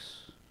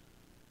folks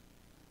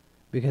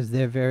because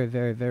they're very,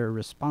 very, very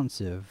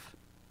responsive.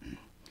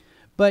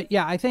 But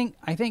yeah, I think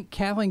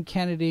Kathleen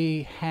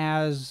Kennedy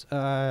has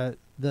the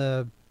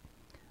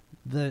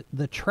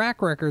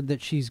track record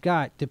that she's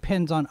got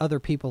depends on other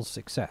people's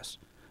success.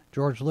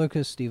 George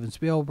Lucas, Steven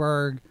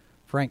Spielberg,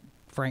 Frank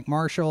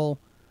Marshall.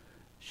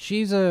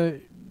 She's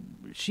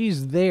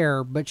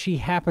there, but she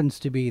happens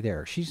to be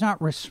there. She's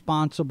not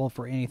responsible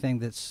for anything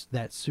that's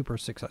super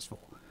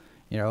successful.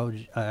 You know,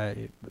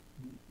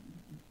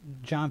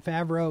 Jon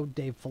Favreau,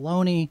 Dave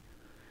Filoni.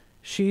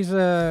 She's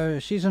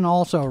an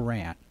also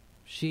ran.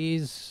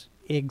 She's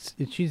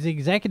the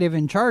executive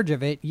in charge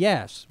of it,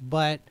 yes,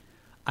 but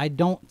I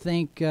don't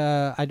think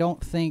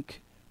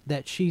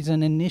that she's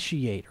an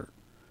initiator.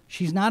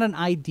 She's not an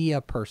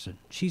idea person.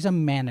 She's a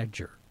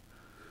manager.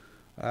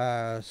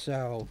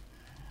 So,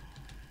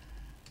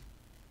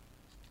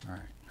 all right.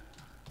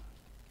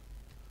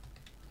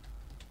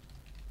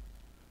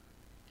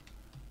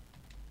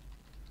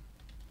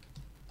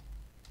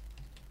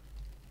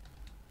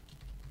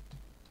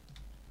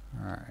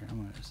 All right, I'm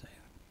going to say.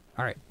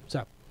 All right,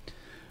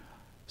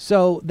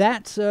 so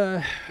that's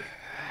I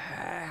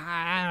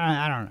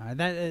don't know.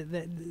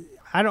 That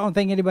I don't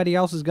think anybody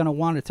else is going to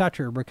want to touch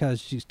her because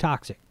she's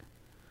toxic.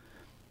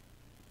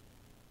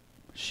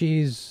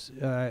 She's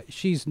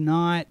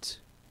not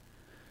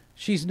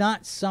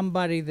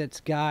somebody that's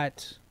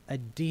got a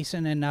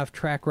decent enough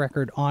track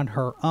record on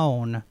her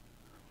own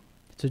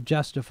to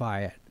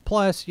justify it.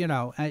 Plus, you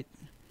know,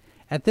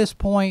 at this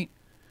point,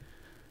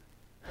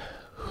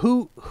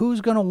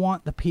 who's going to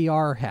want the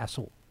PR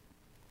hassle,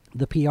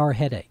 the PR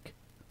headache?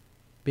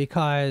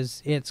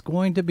 Because it's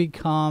going to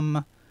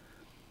become,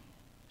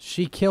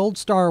 she killed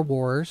Star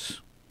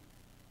Wars.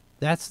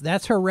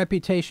 That's her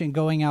reputation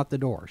going out the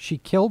door. She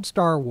killed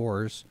Star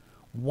Wars.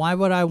 Why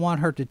would I want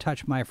her to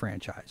touch my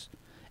franchise?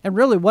 And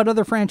really, what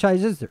other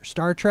franchise is there?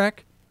 Star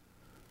Trek?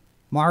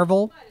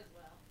 Marvel? Might as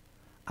well.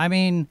 I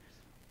mean,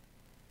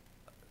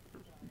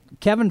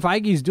 Kevin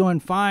Feige's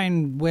doing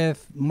fine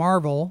with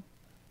Marvel.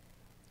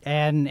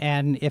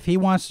 And if he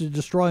wants to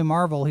destroy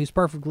Marvel, he's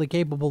perfectly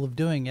capable of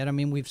doing it. I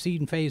mean, we've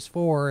seen Phase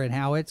 4 and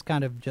how it's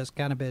kind of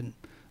been,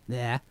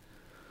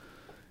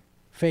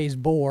 Phase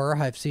Bore,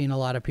 I've seen a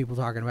lot of people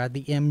talking about.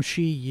 The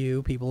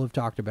MCU, people have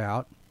talked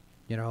about.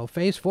 You know,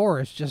 Phase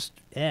 4 is just,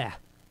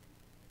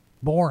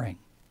 boring.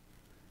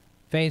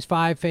 Phase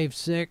 5, Phase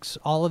 6,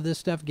 all of this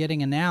stuff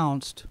getting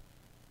announced.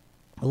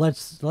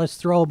 Let's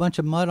throw a bunch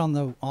of mud on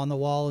the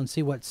wall and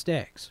see what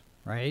sticks,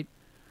 right?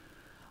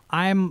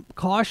 I'm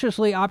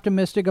cautiously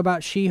optimistic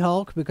about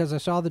She-Hulk because I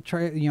saw the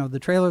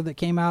trailer that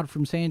came out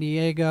from San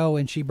Diego,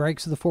 and she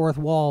breaks the fourth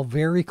wall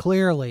very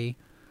clearly,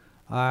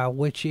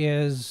 which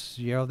is,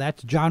 you know,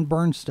 that's John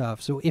Byrne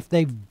stuff. So if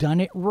they've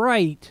done it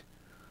right,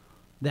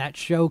 that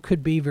show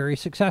could be very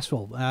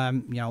successful.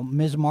 You know,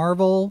 Ms.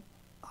 Marvel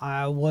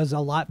was a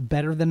lot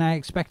better than I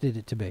expected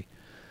it to be.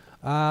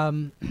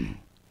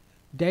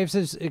 Dave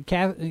says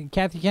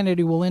Kathy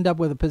Kennedy will end up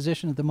with a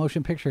position at the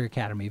Motion Picture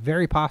Academy.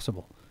 Very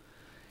possible.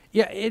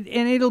 Yeah,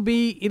 it'll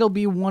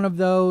be one of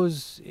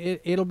those.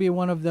 It'll be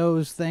one of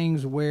those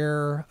things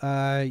where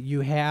you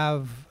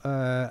have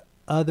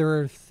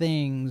other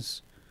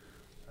things.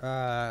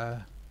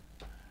 All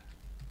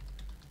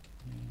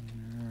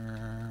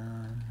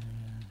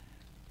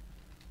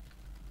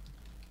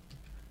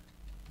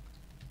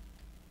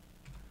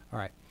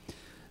right,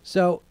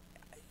 so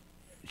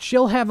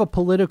she'll have a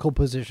political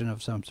position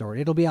of some sort.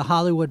 It'll be a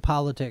Hollywood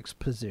politics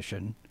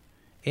position.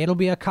 It'll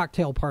be a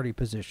cocktail party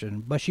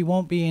position, but she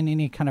won't be in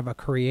any kind of a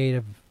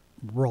creative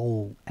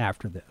role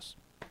after this.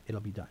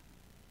 It'll be done.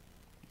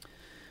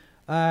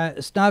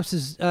 Snob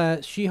says,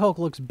 She-Hulk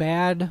looks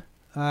bad.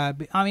 I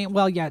mean,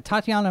 well, yeah,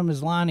 Tatiana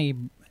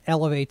Maslany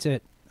elevates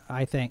it,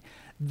 I think.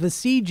 The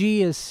CG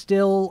is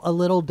still a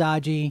little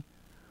dodgy,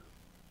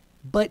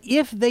 but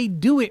if they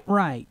do it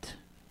right,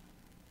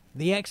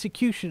 the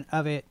execution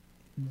of it,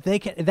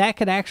 that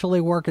could actually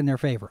work in their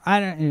favor.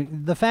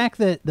 The fact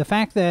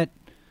that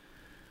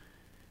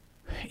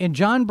in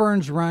John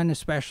Byrne's run,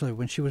 especially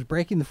when she was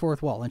breaking the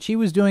fourth wall, and she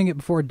was doing it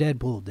before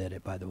Deadpool did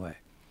it, by the way.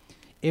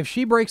 If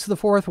she breaks the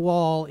fourth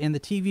wall in the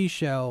TV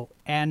show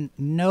and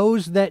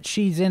knows that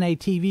she's in a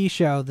TV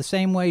show the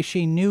same way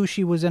she knew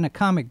she was in a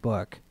comic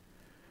book,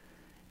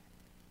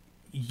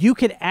 you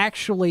could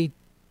actually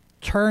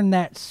turn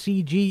that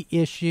CG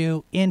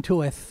issue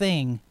into a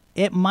thing.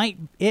 It might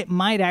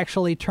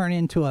actually turn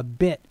into a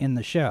bit in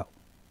the show.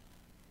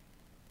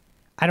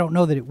 I don't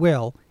know that it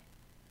will.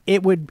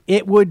 it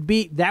would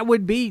be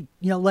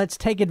let's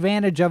take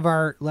advantage of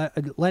our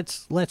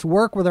let's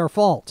work with our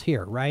faults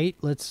here, right?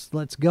 Let's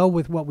go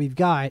with what we've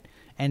got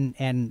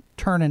and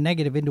turn a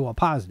negative into a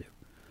positive.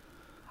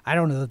 I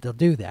don't know that they'll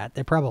do that.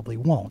 They probably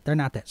won't. They're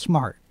not that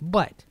smart.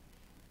 But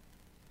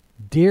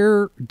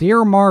dear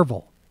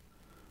Marvel,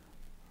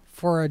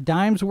 for a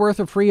dime's worth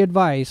of free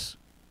advice,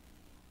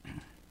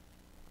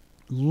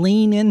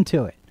 lean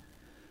into it.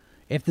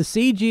 If the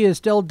CG is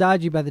still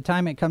dodgy by the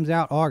time it comes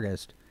out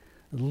August,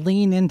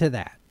 lean into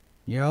that.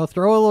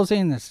 Throw a little scene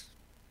in this.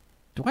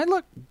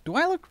 Does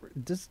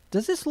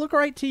this look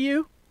right to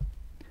you?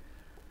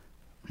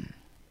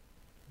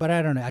 But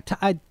I don't know.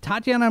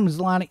 Tatiana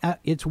Maslany,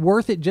 it's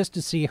worth it just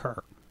to see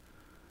her.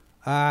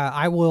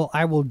 I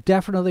will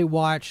definitely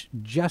watch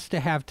just to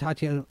have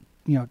Tatiana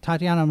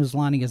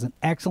Maslany is an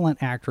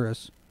excellent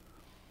actress.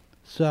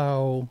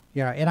 So,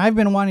 and I've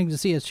been wanting to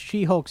see a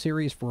She-Hulk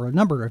series for a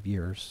number of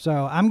years.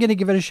 So I'm going to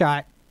give it a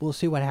shot. We'll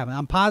see what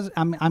happens.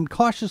 I'm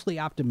cautiously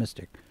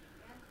optimistic.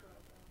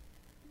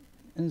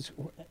 And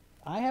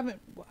I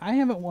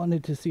haven't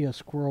wanted to see a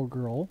Squirrel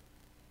Girl.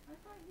 I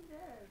thought you did.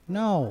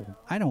 No,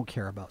 I don't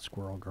care about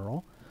Squirrel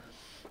Girl.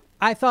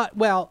 I thought,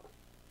 well,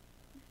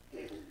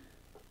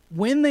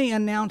 when they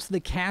announced the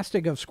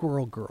casting of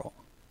Squirrel Girl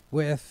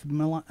with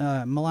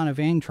Milana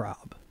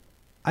Vayntrub,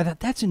 I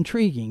thought that's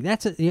intriguing.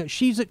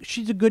 She's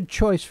a good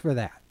choice for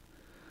that.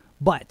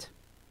 But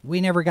we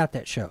never got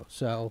that show,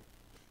 so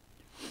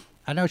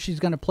I know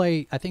she's going to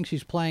play. I think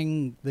she's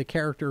playing the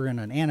character in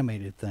an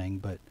animated thing,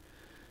 but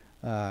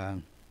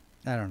I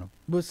don't know.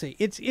 We'll see.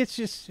 It's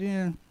just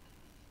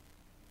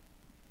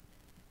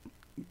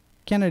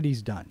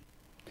Kennedy's done,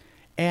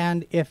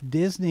 and if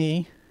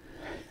Disney,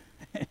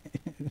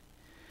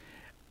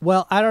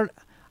 well, I don't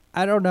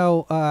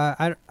know.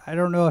 I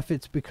don't know if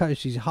it's because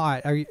she's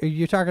hot. Are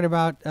you talking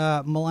about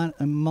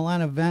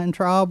Milana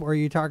Vayntrub, or are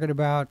you talking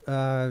about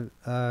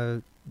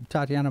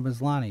Tatiana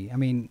Maslany? I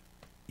mean,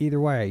 either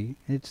way,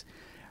 it's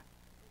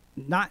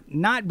not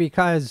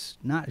because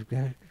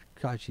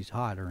she's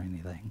hot or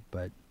anything.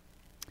 But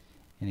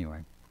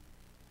anyway,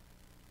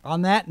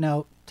 on that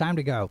note, time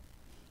to go.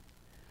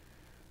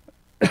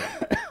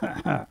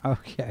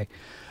 Okay.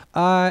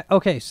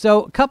 Okay,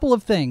 so a couple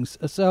of things.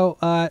 So,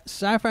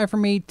 Sci-Fi for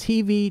Me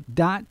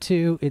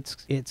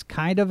TV.2, it's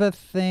kind of a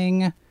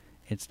thing.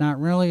 It's not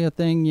really a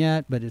thing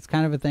yet, but it's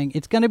kind of a thing.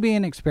 It's going to be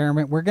an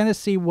experiment. We're going to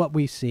see what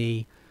we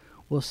see.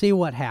 We'll see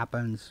what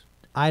happens.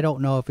 I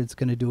don't know if it's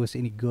going to do us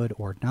any good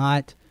or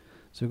not.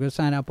 So go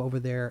sign up over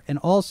there. And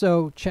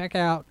also check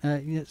out,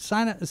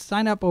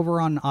 sign up over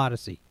on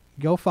Odyssey.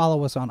 Go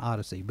follow us on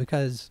Odyssey,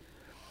 because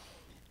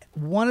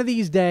one of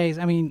these days,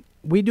 I mean,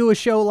 we do a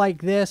show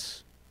like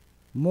this.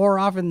 More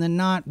often than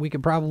not, we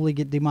could probably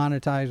get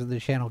demonetized, or the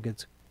channel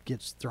gets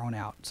thrown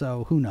out.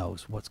 So who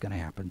knows what's going to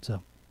happen.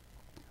 So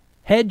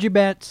hedge your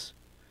bets.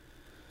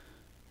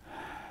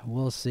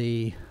 We'll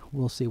see.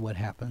 We'll see what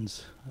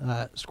happens.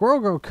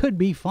 Squirrel Girl could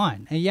be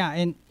fun. And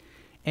yeah,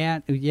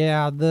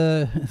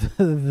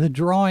 the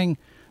drawing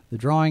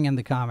and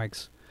the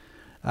comics.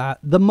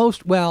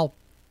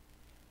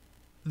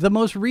 The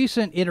most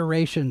recent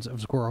iterations of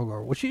Squirrel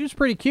Girl, well, she was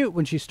pretty cute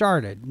when she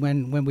started,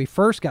 when we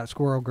first got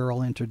Squirrel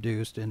Girl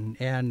introduced, and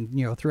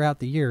throughout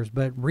the years.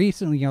 But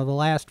recently, the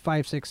last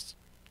 5, 6,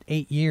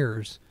 8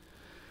 years,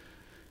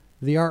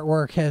 the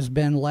artwork has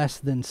been less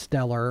than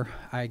stellar,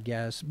 I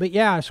guess. But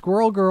yeah,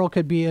 Squirrel Girl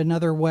could be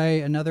another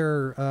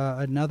Ms.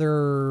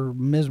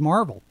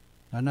 Marvel,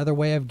 another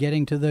way of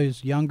getting to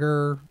those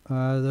younger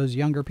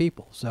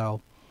people.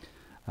 So,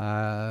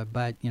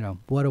 but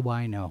what do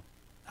I know?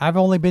 I've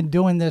only been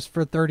doing this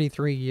for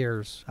 33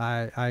 years.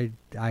 I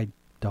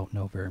don't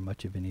know very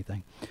much of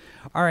anything.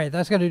 All right,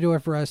 that's going to do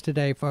it for us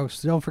today,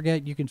 folks. Don't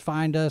forget, you can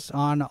find us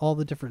on all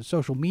the different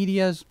social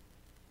medias.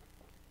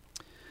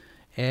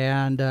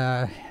 And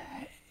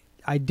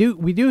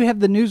we do have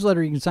the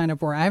newsletter you can sign up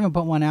for. I haven't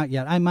put one out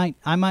yet. I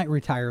might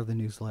retire the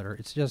newsletter.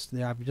 It's just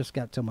I've just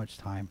got so much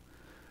time.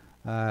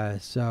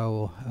 Anyway,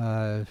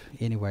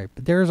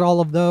 but there's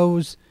all of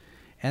those.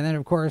 And then,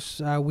 of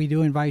course, we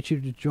do invite you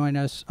to join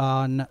us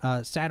on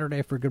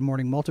Saturday for Good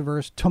Morning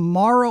Multiverse.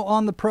 Tomorrow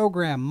on the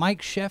program,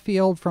 Mike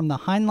Sheffield from the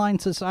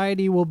Heinlein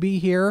Society will be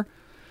here.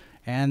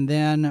 And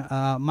then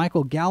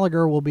Michael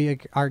Gallagher will be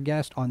our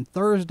guest on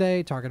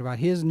Thursday, talking about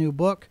his new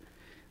book.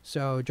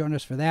 So join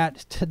us for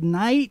that.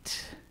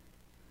 Tonight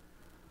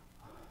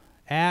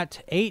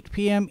at 8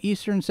 p.m.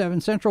 Eastern,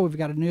 7 Central, we've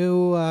got a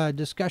new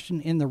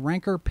discussion in the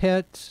Ranker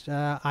Pit.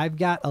 I've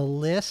got a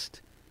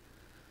list.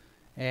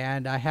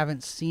 And I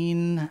haven't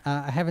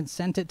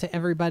sent it to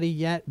everybody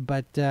yet,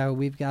 but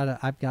I've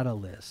got a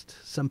list.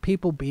 Some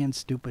people being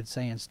stupid,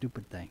 saying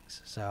stupid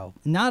things. So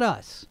not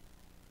us.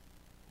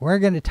 We're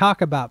going to talk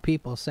about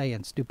people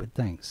saying stupid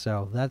things.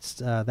 So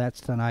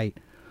that's tonight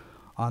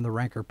on the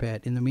Ranker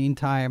Pit. In the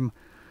meantime,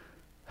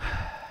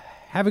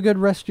 have a good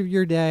rest of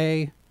your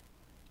day.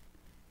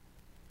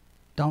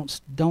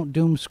 Don't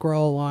doom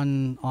scroll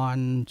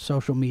on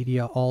social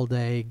media all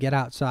day. Get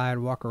outside,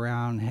 walk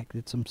around, heck,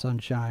 get some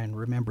sunshine.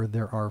 Remember,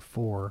 there are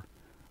 4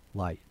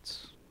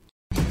 lights.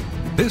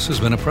 This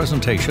has been a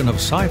presentation of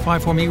Sci-Fi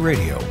for Me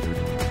Radio.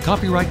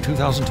 Copyright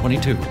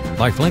 2022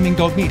 by Flaming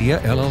Dog Media,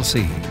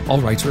 LLC.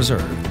 All rights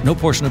reserved. No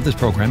portion of this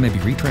program may be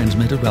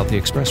retransmitted without the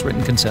express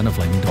written consent of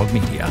Flaming Dog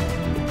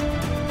Media.